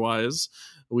 Otherwise,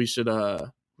 we should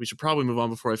probably move on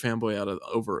before I fanboy out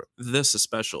over this,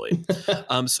 especially.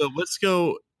 So let's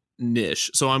go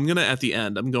niche. So I'm gonna at the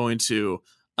end. I'm going to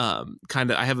I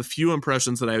have a few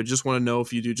impressions that I just want to know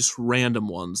if you do just random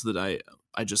ones that I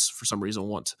just for some reason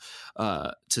want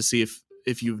to see if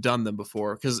if you've done them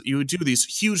before, because you would do these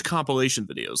huge compilation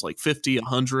videos, like 50,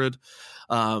 100,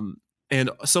 and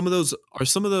some of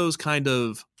those kind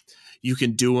of, you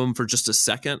can do them for just a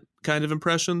second kind of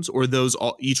impressions, or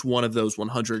each one of those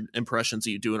 100 impressions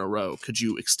that you do in a row, could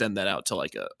you extend that out to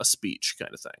like a speech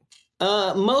kind of thing?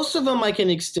 Most of them I can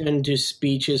extend to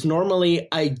speeches. Normally,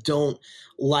 I don't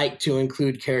like to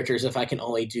include characters if I can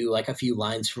only do like a few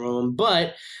lines from them.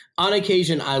 But on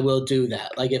occasion, I will do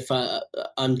that. Like if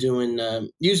I'm doing,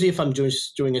 usually if I'm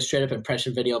doing a straight up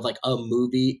impression video of like a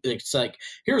movie, it's like,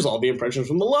 here's all the impressions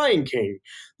from The Lion King.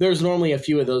 There's normally a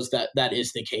few of those that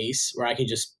is the case, where I can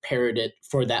just parrot it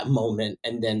for that moment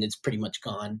and then it's pretty much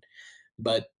gone.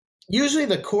 But usually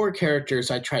the core characters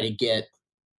I try to get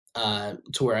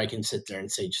to where I can sit there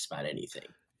and say just about anything.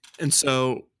 And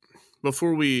so let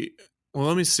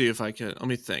me see if I can, let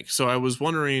me think. So I was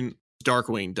wondering,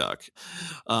 Darkwing Duck,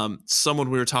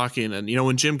 someone we were talking, and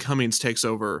when Jim Cummings takes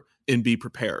over in Be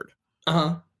Prepared,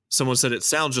 someone said it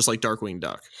sounds just like Darkwing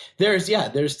Duck. There's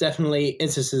definitely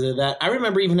instances of that. I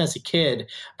remember even as a kid,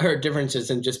 I heard differences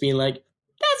and just being like,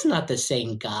 that's not the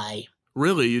same guy.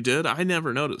 Really? You did? I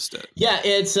never noticed it. Yeah,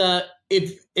 it's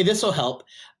if this will help.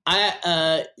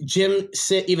 Jim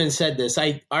even said this.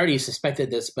 I already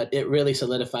suspected this, but it really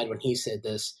solidified when he said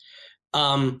this.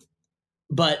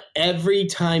 But every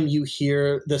time you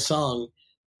hear the song,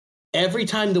 every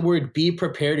time the word "be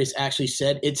prepared" is actually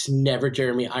said, it's never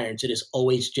Jeremy Irons. It is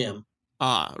always Jim.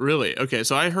 Ah, really? Okay,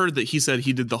 so I heard that he said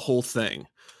he did the whole thing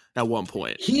at one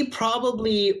point. He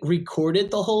probably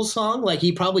recorded the whole song. Like,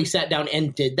 he probably sat down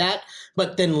and did that.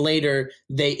 But then later,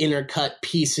 they intercut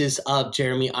pieces of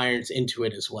Jeremy Irons into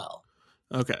it as well.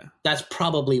 Okay. That's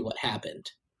probably what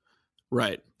happened.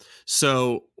 Right.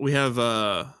 So we have...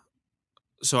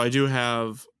 So I do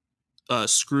have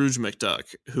Scrooge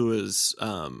McDuck, who is...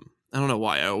 I don't know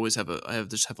why. I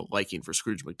just have a liking for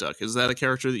Scrooge McDuck. Is that a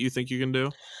character that you think you can do?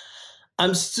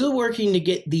 I'm still working to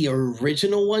get the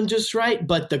original one just right,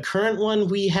 but the current one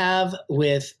we have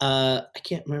with I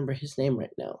can't remember his name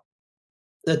right now.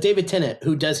 David Tennant,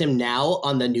 who does him now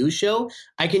on the new show,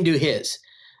 I can do his.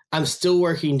 I'm still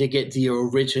working to get the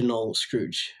original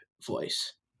Scrooge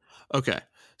voice. Okay.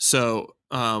 So,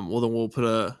 then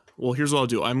we'll here's what I'll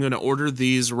do. I'm going to order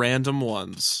these random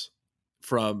ones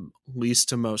from least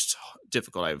to most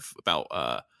difficult. I have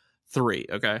about 3,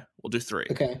 okay? We'll do 3.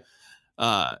 Okay.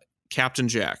 Captain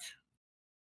Jack.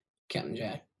 Captain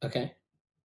Jack. Okay.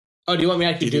 Oh, do you want me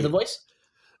to actually do the voice?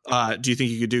 Do you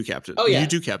think you could do Captain? Oh, yeah. You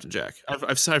do Captain Jack.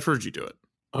 I've heard you do it.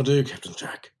 I do, Captain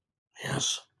Jack.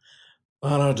 Yes,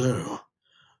 that I do.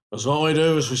 Because all we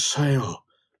do is we sail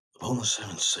upon the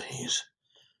 7 seas,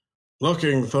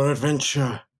 looking for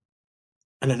adventure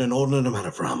and an inordinate amount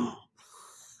of rum.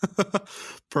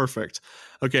 Perfect.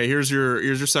 Okay, here's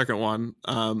your second one.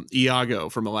 Iago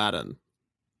from Aladdin.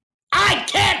 I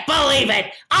can't believe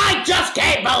it! I just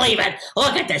can't believe it!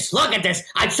 Look at this! Look at this!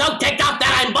 I'm so ticked off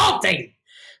that I'm bolting!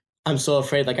 I'm so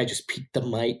afraid I just peeked the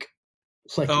mic.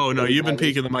 Like, oh, no, you've been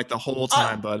peeking the mic the whole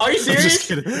time, bud. Are you serious? I'm just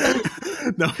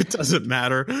kidding. No, it doesn't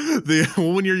matter.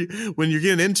 When you're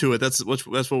getting into it, that's what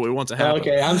we want to happen.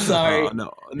 Okay, I'm sorry.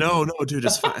 No, dude,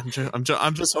 it's fine.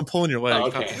 I'm pulling your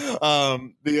leg. Okay.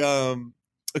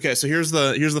 Okay, so here's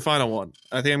the final one.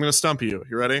 I think I'm going to stump you.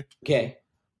 You ready? Okay.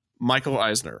 Michael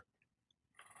Eisner.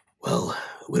 Well,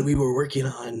 when we were working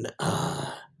on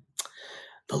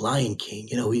The Lion King,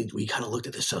 we kind of looked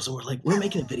at this stuff and we're like, we're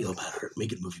making a video about her,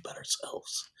 making a movie about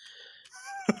ourselves.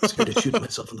 I was going to shoot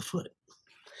myself in the foot.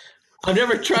 I've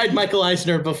never tried Michael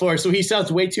Eisner before, so he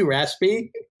sounds way too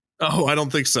raspy. Oh, I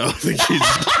don't think so. I think he's...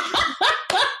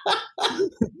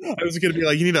 I was going to be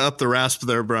like, you need to up the rasp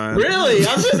there, Brian. Really?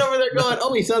 I'm sitting over there going,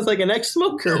 oh, he sounds like an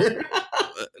ex-smoker.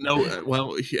 No,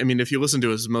 well, I mean, if you listen to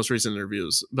his most recent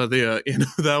interviews, but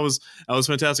that was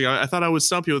fantastic. I thought I would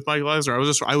stump you with Michael Eisner.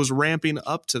 I was ramping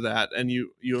up to that, and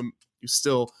you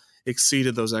still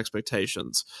exceeded those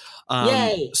expectations.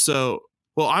 Yay! So,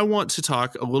 well, I want to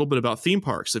talk a little bit about theme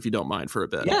parks, if you don't mind, for a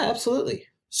bit. Yeah, absolutely.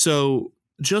 So,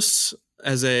 just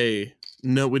as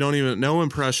no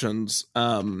impressions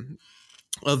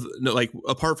of like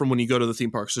apart from when you go to the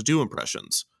theme parks to do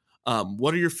impressions.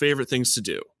 What are your favorite things to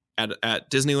do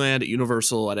at Disneyland, at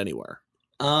Universal, at anywhere?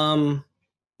 Well,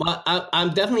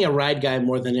 I'm definitely a ride guy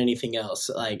more than anything else.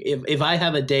 Like if I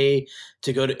have a day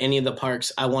to go to any of the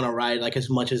parks, I want to ride like as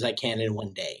much as I can in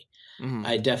one day. Mm-hmm.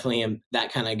 I definitely am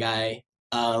that kind of guy.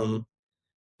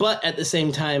 But at the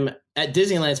same time, at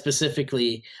Disneyland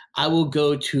specifically, I will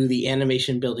go to the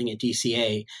animation building at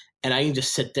DCA and I can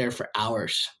just sit there for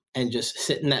hours and just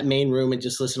sit in that main room and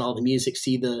just listen to all the music,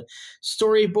 see the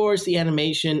storyboards, the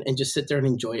animation, and just sit there and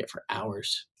enjoy it for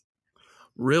hours.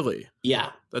 Really? Yeah.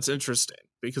 That's interesting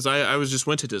because I was just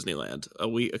went to Disneyland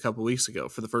a couple weeks ago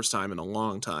for the first time in a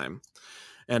long time,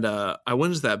 and I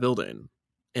went into that building,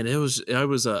 and it was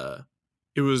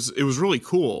really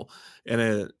cool,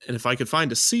 and if I could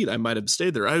find a seat, I might have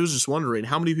stayed there. I was just wondering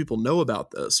how many people know about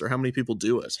this or how many people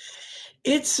do it.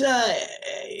 It's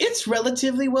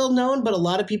relatively well known, but a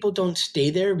lot of people don't stay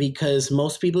there because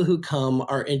most people who come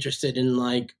are interested in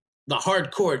like the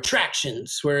hardcore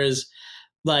attractions, whereas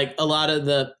like a lot of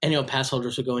the annual pass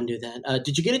holders will go and do that.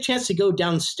 Did you get a chance to go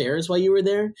downstairs while you were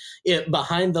there?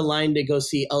 Behind the line to go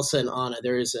see Elsa and Anna,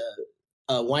 there is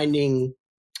a winding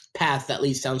path that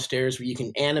leads downstairs where you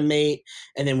can animate,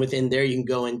 and then within there you can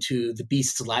go into the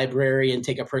Beast's library and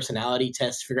take a personality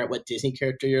test to figure out what Disney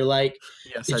character you're like.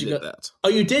 Yes, I did that. Oh,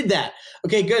 you did that?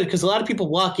 Okay, good, because a lot of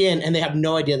people walk in and they have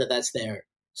no idea that that's there.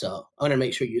 So I want to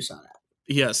make sure you saw that.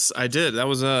 Yes, I did. That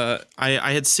was I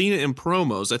had seen it in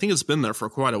promos. I think it's been there for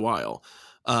quite a while.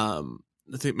 I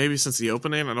think maybe since the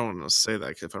opening. I don't want to say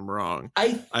that if I'm wrong.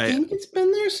 I think it's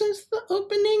been there since the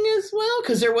opening as well,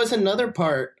 because there was another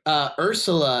part.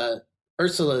 Ursula's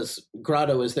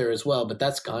grotto was there as well, but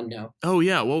that's gone now. Oh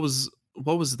yeah, what was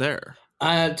there?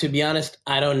 To be honest,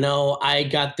 I don't know. I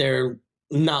got there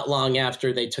not long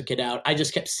after they took it out. I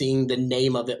just kept seeing the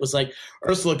name of it. It was like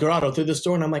Ursula Grotto through the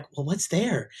store, and I'm like, well, what's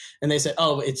there? And they said,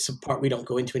 oh, it's a part we don't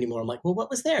go into anymore. I'm like, well, what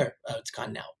was there? Oh, it's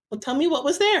gone now. Well, tell me what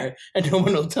was there, and no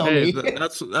one will tell me.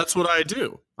 That's what I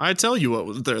do. I tell you what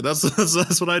was there.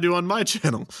 That's what I do on my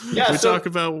channel. Yeah, we talk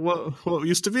about what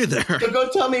used to be there. So go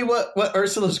tell me what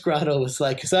Ursula's Grotto was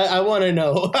like, because I want to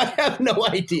know. I have no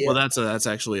idea. Well, that's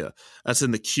actually that's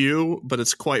in the queue, but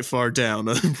it's quite far down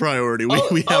in priority.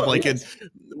 We have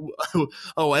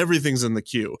everything's in the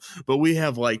queue, but we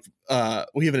have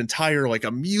an entire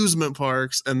amusement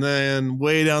parks, and then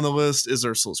way down the list is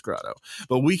Ursula's Grotto.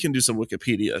 But we can do some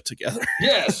Wikipedia together.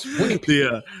 Yes,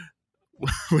 Wikipedia.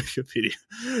 Wikipedia.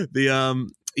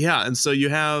 And so you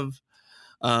have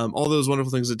all those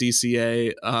wonderful things at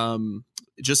DCA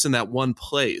just in that one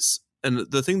place. And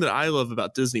the thing that I love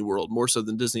about Disney World more so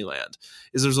than Disneyland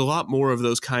is there's a lot more of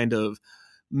those kind of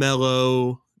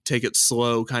mellow, take it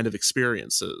slow kind of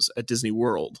experiences at Disney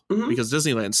World, because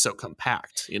Disneyland's so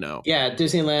compact, Yeah,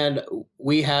 Disneyland,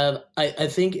 we have, I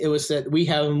think it was that we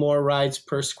have more rides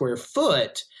per square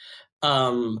foot,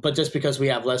 but just because we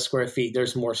have less square feet,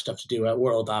 there's more stuff to do at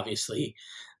World, obviously.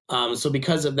 So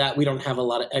because of that, we don't have a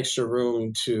lot of extra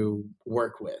room to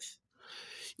work with.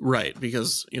 Right,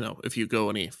 because, if you go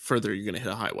any further, you're going to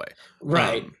hit a highway.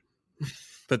 Right.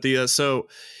 But so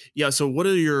what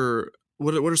are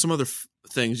some other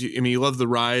things? You love the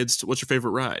rides. What's your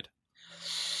favorite ride?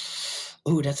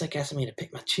 Oh, that's like asking me to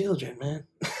pick my children, man.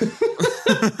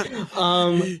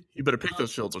 You better pick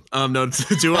those children. No,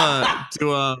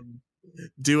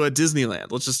 do a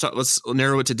Disneyland. Let's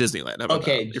narrow it to Disneyland. How about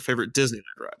okay, your favorite Disneyland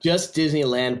ride? Just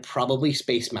Disneyland, probably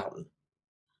Space Mountain.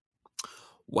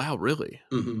 Wow, really?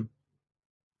 Mm-hmm.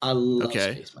 I love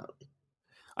Space Mountain.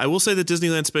 I will say that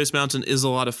Disneyland Space Mountain is a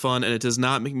lot of fun, and it does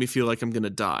not make me feel like I'm going to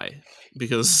die,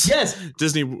 because yes,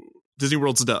 Disney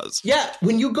World's does. Yeah,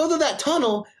 when you go to that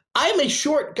tunnel, I'm a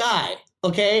short guy,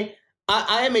 okay?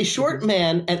 I am a short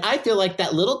man, and I feel like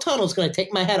that little tunnel is going to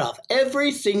take my head off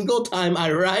every single time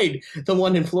I ride the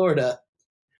one in Florida.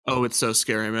 Oh, it's so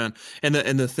scary, man. And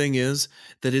the thing is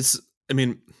that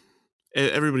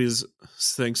everybody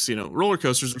thinks, roller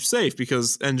coasters are safe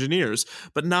because engineers,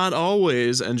 but not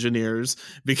always engineers,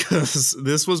 because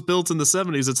this was built in the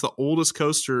 70s. It's the oldest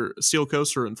steel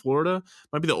coaster in Florida.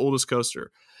 Might be the oldest coaster.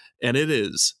 And it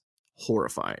is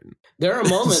horrifying. There are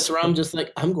moments where I'm just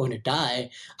like, I'm going to die.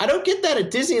 I don't get that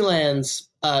at Disneyland's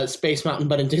Space Mountain,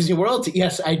 but in Disney World,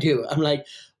 yes, I do. I'm like,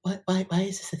 what? Why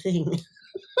is this a thing?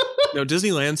 No,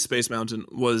 Disneyland Space Mountain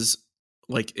was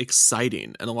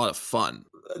exciting and a lot of fun.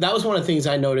 That was one of the things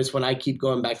I noticed when I keep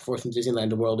going back and forth from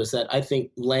Disneyland to World, is that I think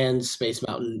Land Space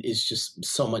Mountain is just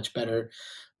so much better.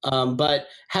 But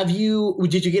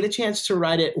did you get a chance to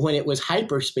ride it when it was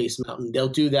Hyperspace Mountain? They'll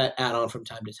do that add-on from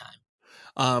time to time.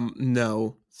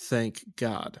 No, thank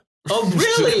God. Oh,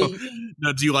 really?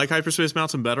 No, do you like Hyperspace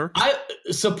Mountain better?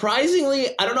 Surprisingly,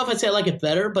 I don't know if I'd say I like it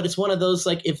better, but it's one of those,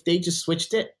 if they just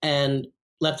switched it and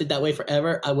left it that way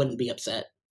forever, I wouldn't be upset.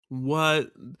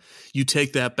 What? You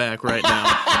take that back right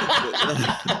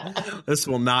now. This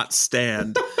will not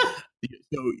stand.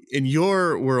 So in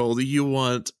your world, you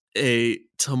want a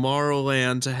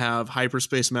Tomorrowland to have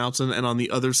Hyperspace Mountain, and on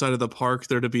the other side of the park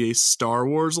there to be a Star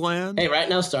Wars Land? Hey, right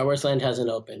now Star Wars Land hasn't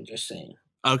opened, just saying.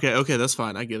 Okay, that's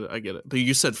fine. I get it. But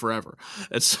you said forever.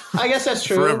 I guess that's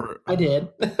true. Forever. I did.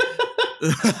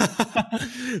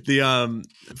 The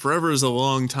forever is a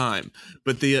long time,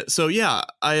 but I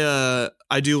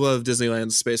I do love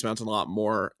Disneyland's Space Mountain a lot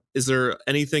more. Is there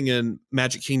anything in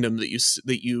Magic Kingdom that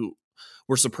you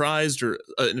were surprised, or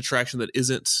an attraction that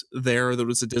isn't there that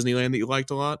was at Disneyland that you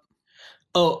liked a lot?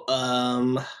 Oh,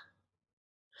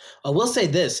 I will say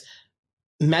this.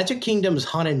 Magic Kingdom's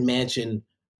Haunted Mansion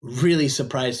really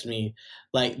surprised me.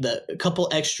 Like a couple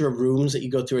extra rooms that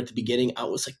you go through at the beginning, I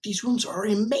was like, these rooms are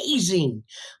amazing.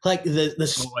 Like the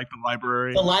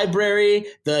library,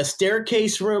 the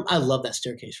staircase room. I love that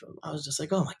staircase room. I was just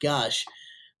like, oh my gosh.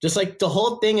 Just like the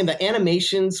whole thing and the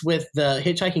animations with the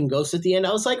hitchhiking ghost at the end.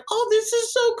 I was like, oh, this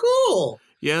is so cool.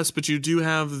 Yes, but you do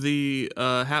have the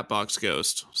Hatbox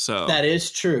Ghost. So that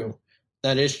is true.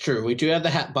 That is true. We do have the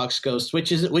Hatbox Ghost,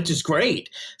 which is great.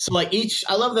 So like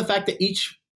I love the fact that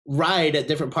each ride at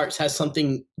different parks has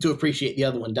something to appreciate the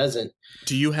other one doesn't.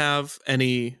 Do you have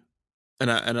any? And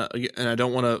I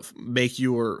don't want to make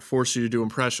you or force you to do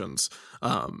impressions.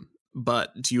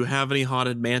 But do you have any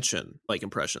Haunted Mansion like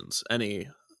impressions? Any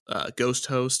ghost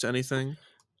host? Anything?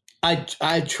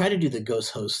 I try to do the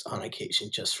ghost host on occasion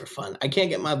just for fun. I can't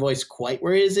get my voice quite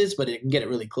where his is, but it can get it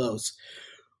really close.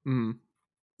 Mm.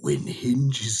 When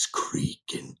hinges creak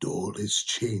in doorless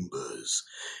chambers,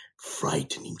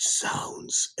 frightening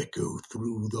sounds echo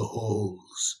through the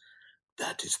halls.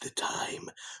 That is the time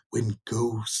when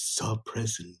ghosts are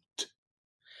present.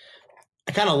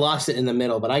 I kind of lost it in the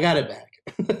middle, but I got it back.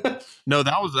 No,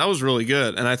 that was really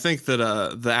good, and I think that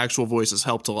the actual voices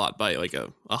helped a lot by like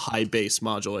a high bass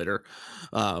modulator,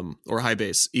 or high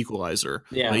bass equalizer.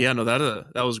 Yeah, but yeah, no,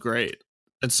 that was great.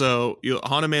 And so,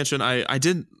 Haunted Mansion, I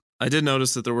did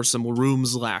notice that there were some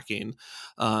rooms lacking.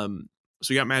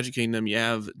 So you got Magic Kingdom, you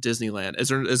have Disneyland.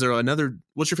 Is there another?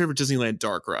 What's your favorite Disneyland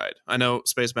dark ride? I know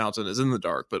Space Mountain is in the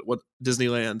dark, but what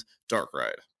Disneyland dark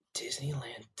ride?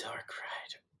 Disneyland dark ride.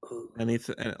 Ooh.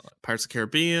 Anything? Pirates of the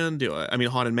Caribbean?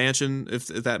 Haunted Mansion? If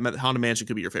that Haunted Mansion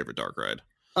could be your favorite dark ride.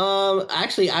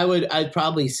 Actually, I'd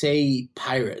probably say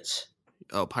Pirates.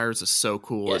 Oh, Pirates is so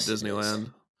cool yes, at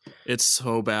Disneyland. It's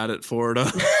so bad at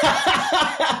Florida.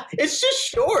 It's just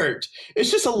short.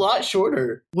 It's just a lot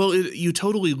shorter. Well, you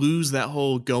totally lose that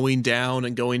whole going down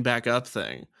and going back up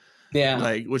thing.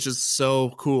 Yeah, which is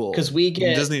so cool. Because we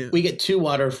get two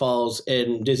waterfalls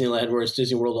in Disneyland, whereas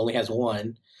Disney World only has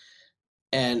one,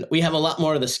 and we have a lot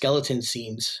more of the skeleton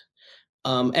scenes.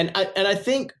 And I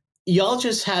think y'all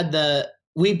just had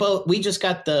we just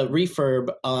got the refurb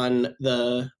on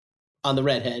the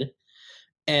Redhead,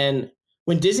 and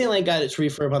when Disneyland got its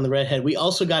refurb on the Redhead, we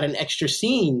also got an extra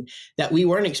scene that we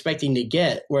weren't expecting to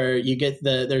get, where you get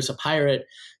there's a pirate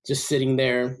just sitting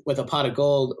there with a pot of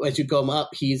gold. As you go up,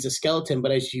 he's a skeleton,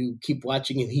 but as you keep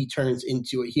watching him, he turns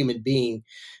into a human being,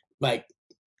 like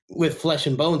with flesh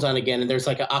and bones on again. And there's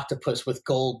like an octopus with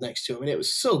gold next to him, and it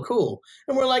was so cool.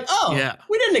 And we're like, oh, yeah,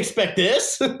 we didn't expect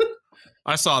this.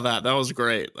 I saw that. That was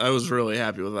great. I was really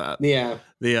happy with that. Yeah.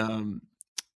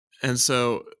 And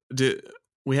so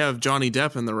we have Johnny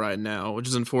Depp in the ride now, which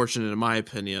is unfortunate in my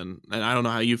opinion. And I don't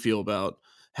know how you feel about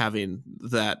having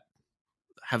the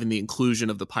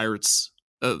inclusion of the Pirates,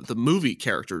 the movie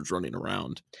characters running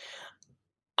around.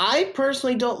 I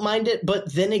personally don't mind it,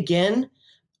 but then again,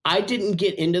 I didn't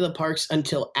get into the parks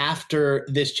until after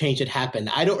this change had happened.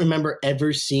 I don't remember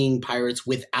ever seeing Pirates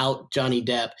without Johnny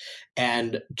Depp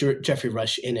and Jeffrey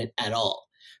Rush in it at all.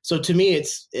 So to me,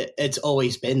 it's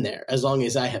always been there as long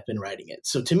as I have been writing it.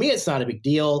 So to me, it's not a big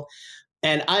deal.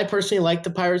 And I personally like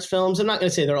the Pirates films. I'm not going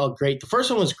to say they're all great. The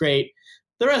first one was great.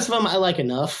 The rest of them I like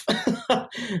enough.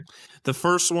 The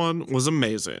first one was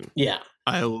amazing. Yeah.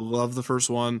 I love the first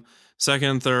one.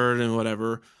 Second, third, and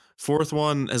whatever. Fourth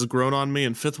one has grown on me,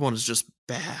 and fifth one is just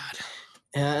bad.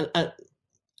 And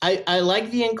I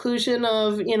like the inclusion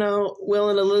of, Will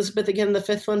and Elizabeth again in the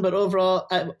fifth one, but overall,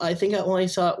 I think I only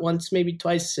saw it once, maybe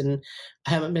twice, and I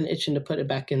haven't been itching to put it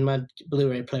back in my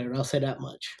Blu-ray player. I'll say that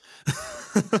much.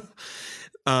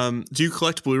 Do you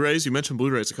collect Blu-rays? You mentioned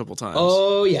Blu-rays a couple times.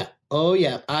 Oh, yeah.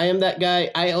 I am that guy.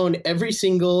 I own every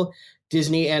single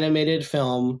Disney animated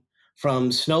film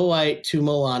from Snow White to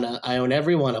Moana. I own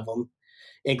every one of them,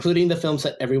 including the films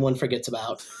that everyone forgets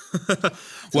about.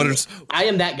 I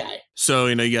am that guy. So,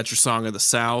 you got your Song of the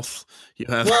South. You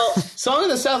have Song of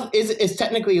the South is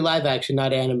technically live action,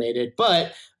 not animated,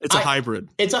 but it's a hybrid.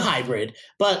 It's a hybrid,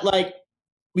 but like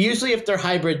usually if they're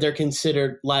hybrid, they're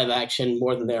considered live action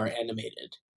more than they are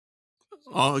animated.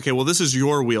 Oh, okay. Well, this is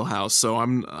your wheelhouse, so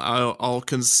I'll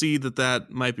concede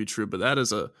that might be true, but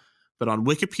but on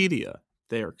Wikipedia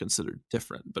they are considered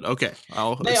different. But okay,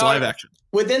 it's live action.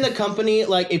 Within the company,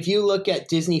 like if you look at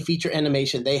Disney feature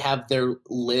animation, they have their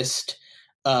list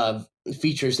of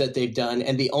features that they've done,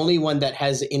 and the only one that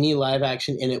has any live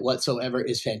action in it whatsoever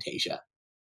is Fantasia.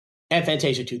 And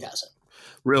Fantasia 2000.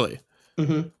 Really?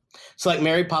 Mm-hmm. So like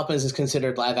Mary Poppins is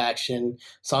considered live action.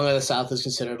 Song of the South is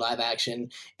considered live action.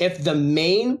 If the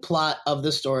main plot of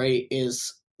the story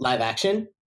is live action,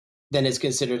 then it's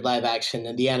considered live action,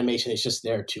 and the animation is just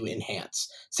there to enhance.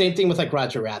 Same thing with like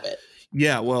Roger Rabbit.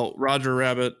 Yeah, well, Roger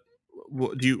Rabbit.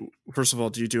 First of all,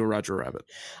 do you do a Roger Rabbit?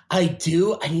 I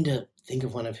do. I need to think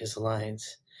of one of his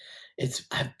lines. It's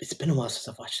been a while since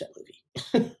I've watched that movie.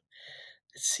 Let's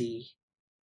see.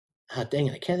 Oh, dang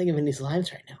it! I can't think of any of these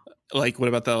lines right now. Like, what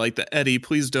about that? Like the Eddie,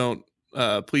 please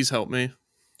help me.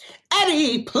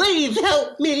 Eddie, please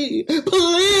help me,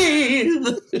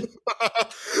 please.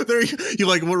 There, you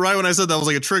like right when I said that was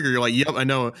like a trigger. You're like, yep, I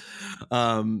know.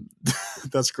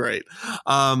 That's great.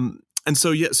 And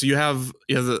so so you have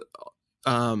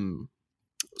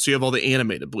all the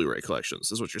animated Blu-ray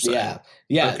collections, is what you're saying?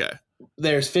 Yeah. Okay.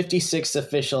 There's 56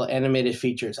 official animated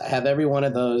features. I have every one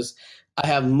of those. I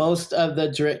have most of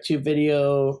the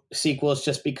direct-to-video sequels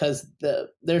just because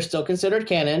they're still considered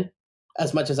canon.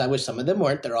 As much as I wish some of them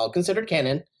weren't, they're all considered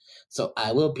canon. So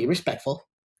I will be respectful.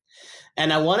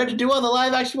 And I wanted to do all the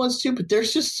live-action ones too, but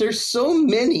there's so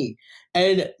many.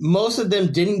 And most of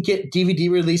them didn't get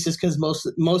DVD releases because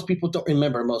most people don't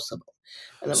remember most of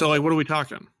them. So like, what are we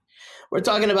talking? We're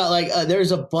talking about like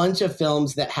there's a bunch of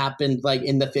films that happened like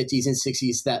in the 50s and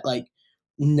 60s that like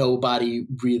nobody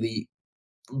really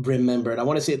remembered. I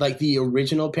want to say like the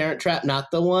original Parent Trap,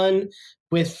 not the one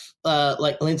with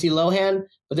like Lindsay Lohan,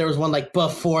 but there was one like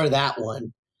before that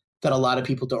one that a lot of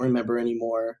people don't remember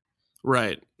anymore.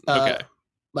 Right. Okay.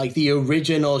 Like the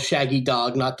original Shaggy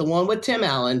Dog, not the one with Tim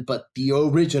Allen, but the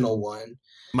original one.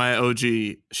 My OG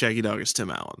Shaggy Dog is Tim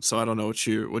Allen, so I don't know what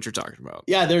you're talking about.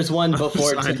 Yeah, there's one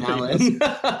before Tim Allen.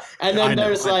 And then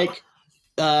there's like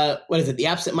what is it? The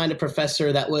Absent-Minded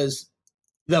Professor, that was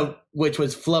which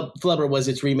was Flubber was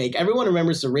its remake. Everyone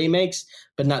remembers the remakes,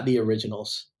 but not the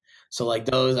originals. So like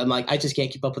those, I'm like, I just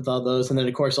can't keep up with all those. And then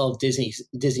of course all of Disney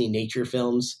nature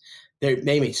films. They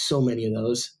made so many of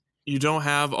those. You don't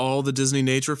have all the Disney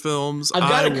nature films? I've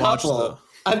got a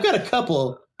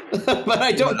couple, but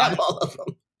I don't have all of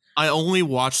them. I only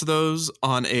watch those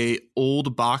on a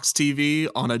old box TV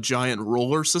on a giant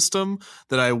roller system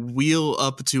that I wheel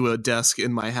up to a desk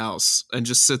in my house and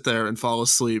just sit there and fall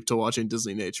asleep to watching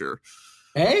Disney nature.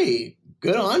 Hey,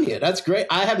 good on you. That's great.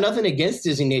 I have nothing against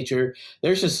Disney nature.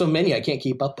 There's just so many I can't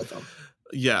keep up with them.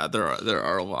 Yeah, there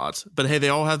are a lot. But hey, they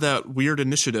all have that weird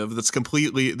initiative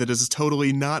that is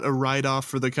totally not a write-off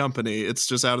for the company. It's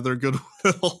just out of their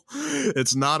goodwill.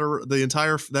 It's not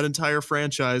that entire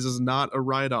franchise is not a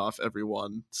write-off,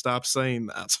 everyone. Stop saying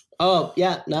that. Oh,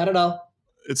 yeah, not at all.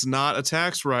 It's not a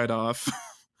tax write-off.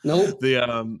 Nope.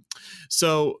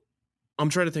 So I'm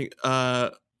trying to think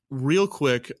real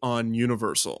quick on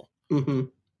Universal. Mm-hmm.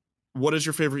 What is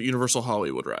your favorite Universal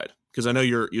Hollywood ride? Because I know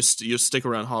you stick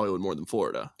around Hollywood more than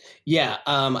Florida. Yeah,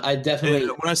 I definitely.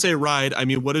 And when I say ride, I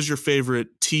mean, what is your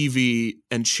favorite TV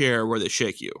and chair where they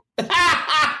shake you?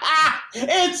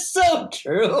 It's so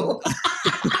true.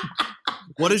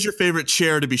 What is your favorite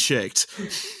chair to be shaked?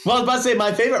 Well, I was about to say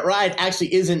my favorite ride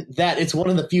actually isn't that. It's one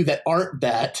of the few that aren't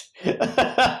that.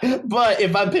 But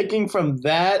if I'm picking from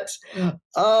that,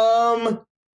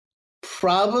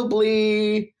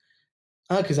 probably.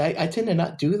 Because I tend to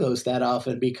not do those that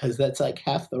often because that's like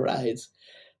half the rides.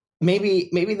 Maybe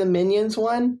the Minions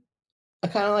one. I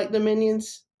kind of like the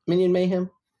Minions. Minion Mayhem.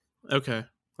 Okay,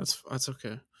 that's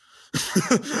okay.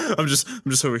 I'm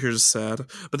just over here just sad.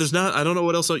 But there's not. I don't know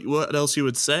what else you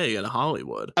would say in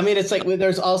Hollywood. I mean, it's like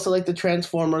there's also like the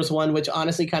Transformers one, which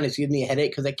honestly kind of gives me a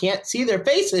headache because I can't see their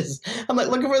faces. I'm like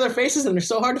looking for their faces and they're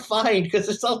so hard to find because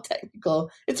they're so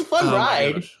technical. It's a fun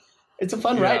ride. It's a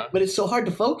fun ride, but it's so hard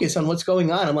to focus on what's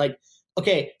going on. I'm like,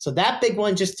 okay, so that big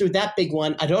one just threw that big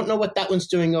one. I don't know what that one's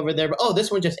doing over there, but this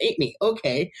one just ate me.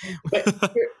 Okay,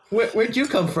 where'd you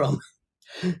come from?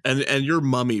 And your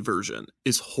Mummy version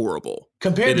is horrible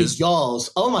compared to y'all's.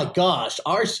 Oh my gosh,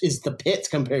 ours is the pits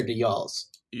compared to y'all's.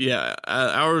 Yeah,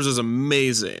 ours is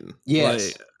amazing.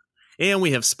 Yes, and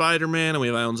we have Spider-Man, and we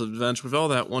have Islands of Adventure, with all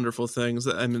that wonderful things.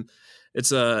 I mean,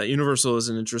 it's Universal is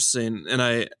an interesting, and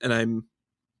I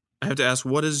have to ask,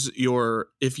 what is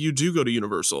if you do go to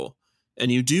Universal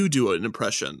and you do an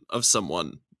impression of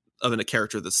a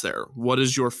character that's there, what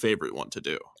is your favorite one to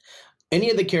do?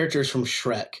 Any of the characters from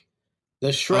Shrek. The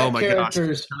Shrek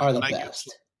characters are the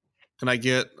best. Can I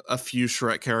get a few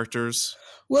Shrek characters?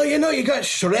 Well, you got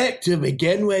Shrek to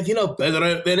begin with.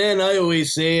 I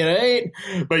always say, right?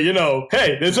 But,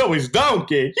 hey, there's always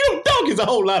Donkey. Donkey's a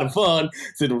whole lot of fun.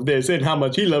 Sitting there saying how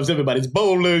much he loves everybody's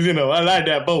boulders. I like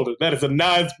that boulder. That is a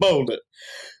nice boulder.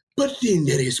 But then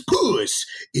there is Puss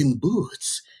in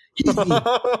Boots. He's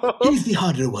the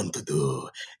harder one to do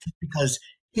because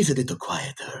he's a little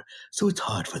quieter, so it's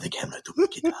hard for the camera to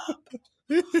pick it up.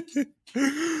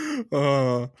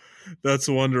 Oh, that's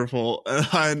wonderful.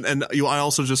 I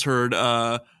also just heard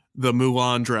the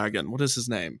Mulan dragon. What is his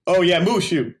name? Oh yeah,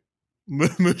 Mushu.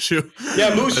 Mushu.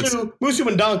 Yeah, Mushu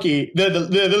and Donkey. They're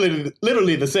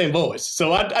literally the same voice.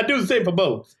 So I do the same for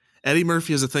both. Eddie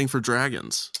Murphy has a thing for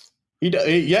dragons. He got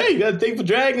a thing for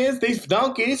dragons, things for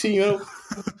donkeys.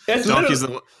 That's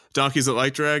donkeys that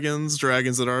like dragons,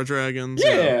 dragons that are dragons.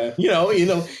 Yeah,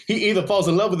 he either falls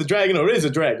in love with a dragon or is a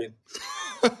dragon.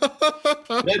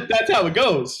 That's how it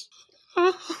goes.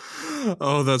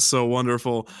 Oh, that's so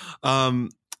wonderful.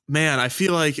 Man, I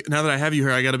feel like now that I have you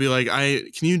here, I got to be like,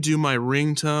 can you do my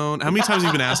ringtone? How many times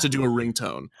have you been asked to do a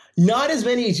ringtone? Not as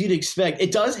many as you'd expect.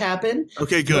 It does happen.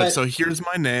 Okay, good. So here's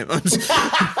my name.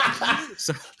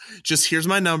 So just here's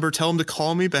my number. Tell them to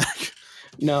call me back.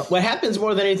 No, what happens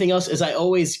more than anything else is I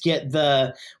always get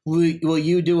will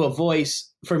you do a voice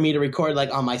for me to record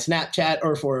like on my Snapchat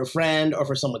or for a friend or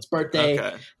for someone's birthday?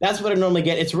 Okay. That's what I normally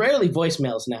get. It's rarely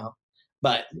voicemails now.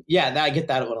 But yeah, I get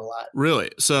that one a lot.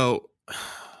 Really? So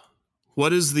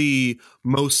what is the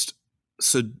most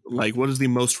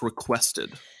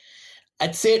requested?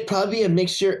 I'd say it'd probably be a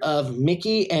mixture of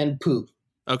Mickey and Pooh.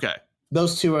 Okay.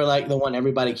 Those two are like the one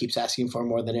everybody keeps asking for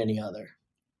more than any other.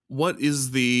 What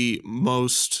is the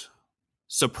most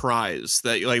surprise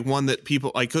that like one that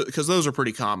people like, because those are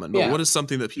pretty common, but what is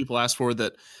something that people ask for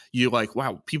that you like,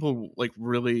 wow, people like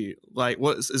really like,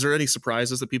 is there any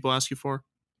surprises that people ask you for?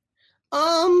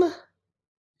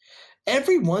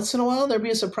 Every once in a while there'd be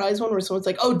a surprise one where someone's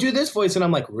like, oh, do this voice. And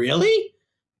I'm like, really?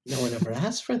 No one ever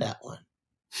asked for that one.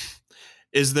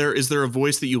 Is there a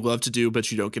voice that you love to do,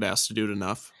 but you don't get asked to do it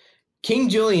enough? King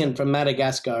Julian from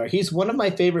Madagascar. He's one of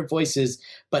my favorite voices,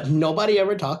 but nobody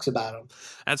ever talks about him.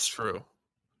 That's true.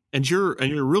 And you're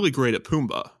really great at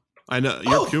Pumbaa. I know.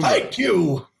 You're Pumbaa. Thank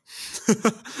you.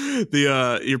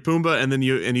 You're Pumbaa, and then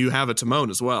you have a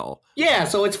Timon as well. Yeah,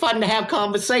 so it's fun to have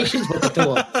conversations with the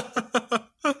two.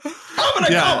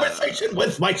 Having a conversation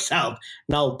with myself.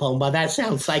 No, Pumbaa, that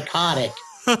sounds psychotic.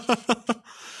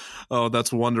 Oh,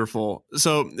 that's wonderful.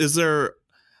 So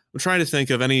I'm trying to think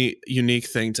of any unique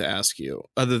thing to ask you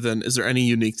is there any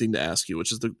unique thing to ask you,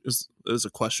 which is a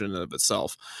question in and of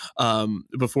itself,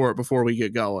 before we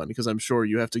get going, because I'm sure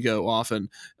you have to go off and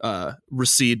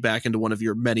recede back into one of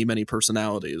your many, many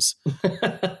personalities.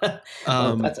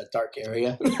 That's a dark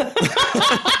area.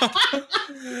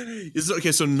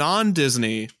 Okay, so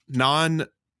non-Disney,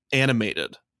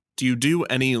 non-animated, do you do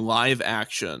any live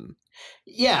action?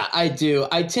 Yeah, I do.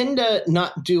 I tend to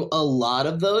not do a lot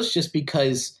of those just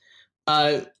because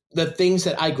the things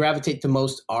that I gravitate the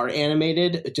most are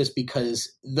animated, just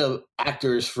because the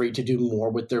actor is free to do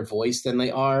more with their voice than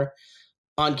they are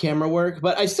on camera work.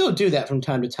 But I still do that from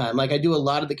time to time. Like I do a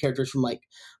lot of the characters from like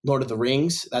Lord of the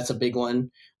Rings. That's a big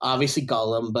one. Obviously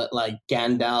Gollum, but like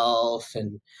Gandalf,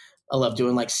 and I love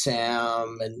doing like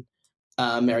Sam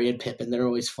and Merry and Pippin. They're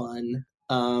always fun.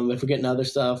 If we're getting other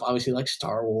stuff, obviously like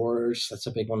Star Wars, that's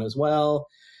a big one as well.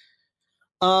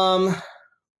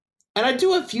 And I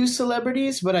do a few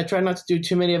celebrities, but I try not to do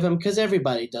too many of them because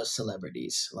everybody does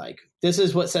celebrities. Like this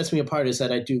is what sets me apart, is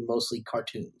that I do mostly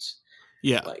cartoons.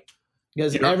 Yeah. Like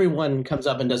because everyone comes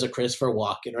up and does a Christopher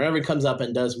Walken, or everyone comes up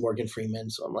and does Morgan Freeman.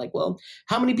 So I'm like, well,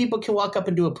 how many people can walk up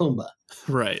and do a Pumbaa?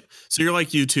 Right. So you're like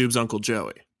YouTube's Uncle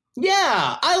Joey.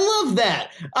 Yeah, I love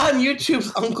that. I'm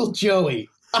YouTube's Uncle Joey.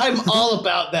 I'm all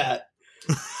about that.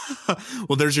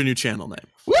 Well, there's your new channel name.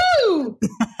 Woo!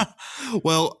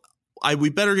 Well, we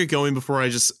better get going before I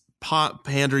just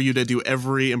pander you to do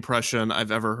every impression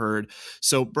I've ever heard.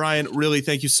 So, Brian, really,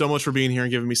 thank you so much for being here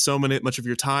and giving me so much of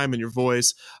your time and your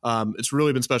voice. It's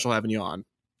really been special having you on.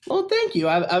 Well, thank you.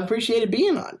 I appreciated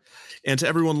being on. And to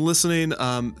everyone listening,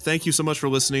 thank you so much for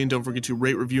listening. Don't forget to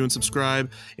rate, review, and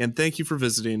subscribe. And thank you for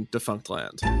visiting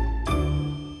Defunctland.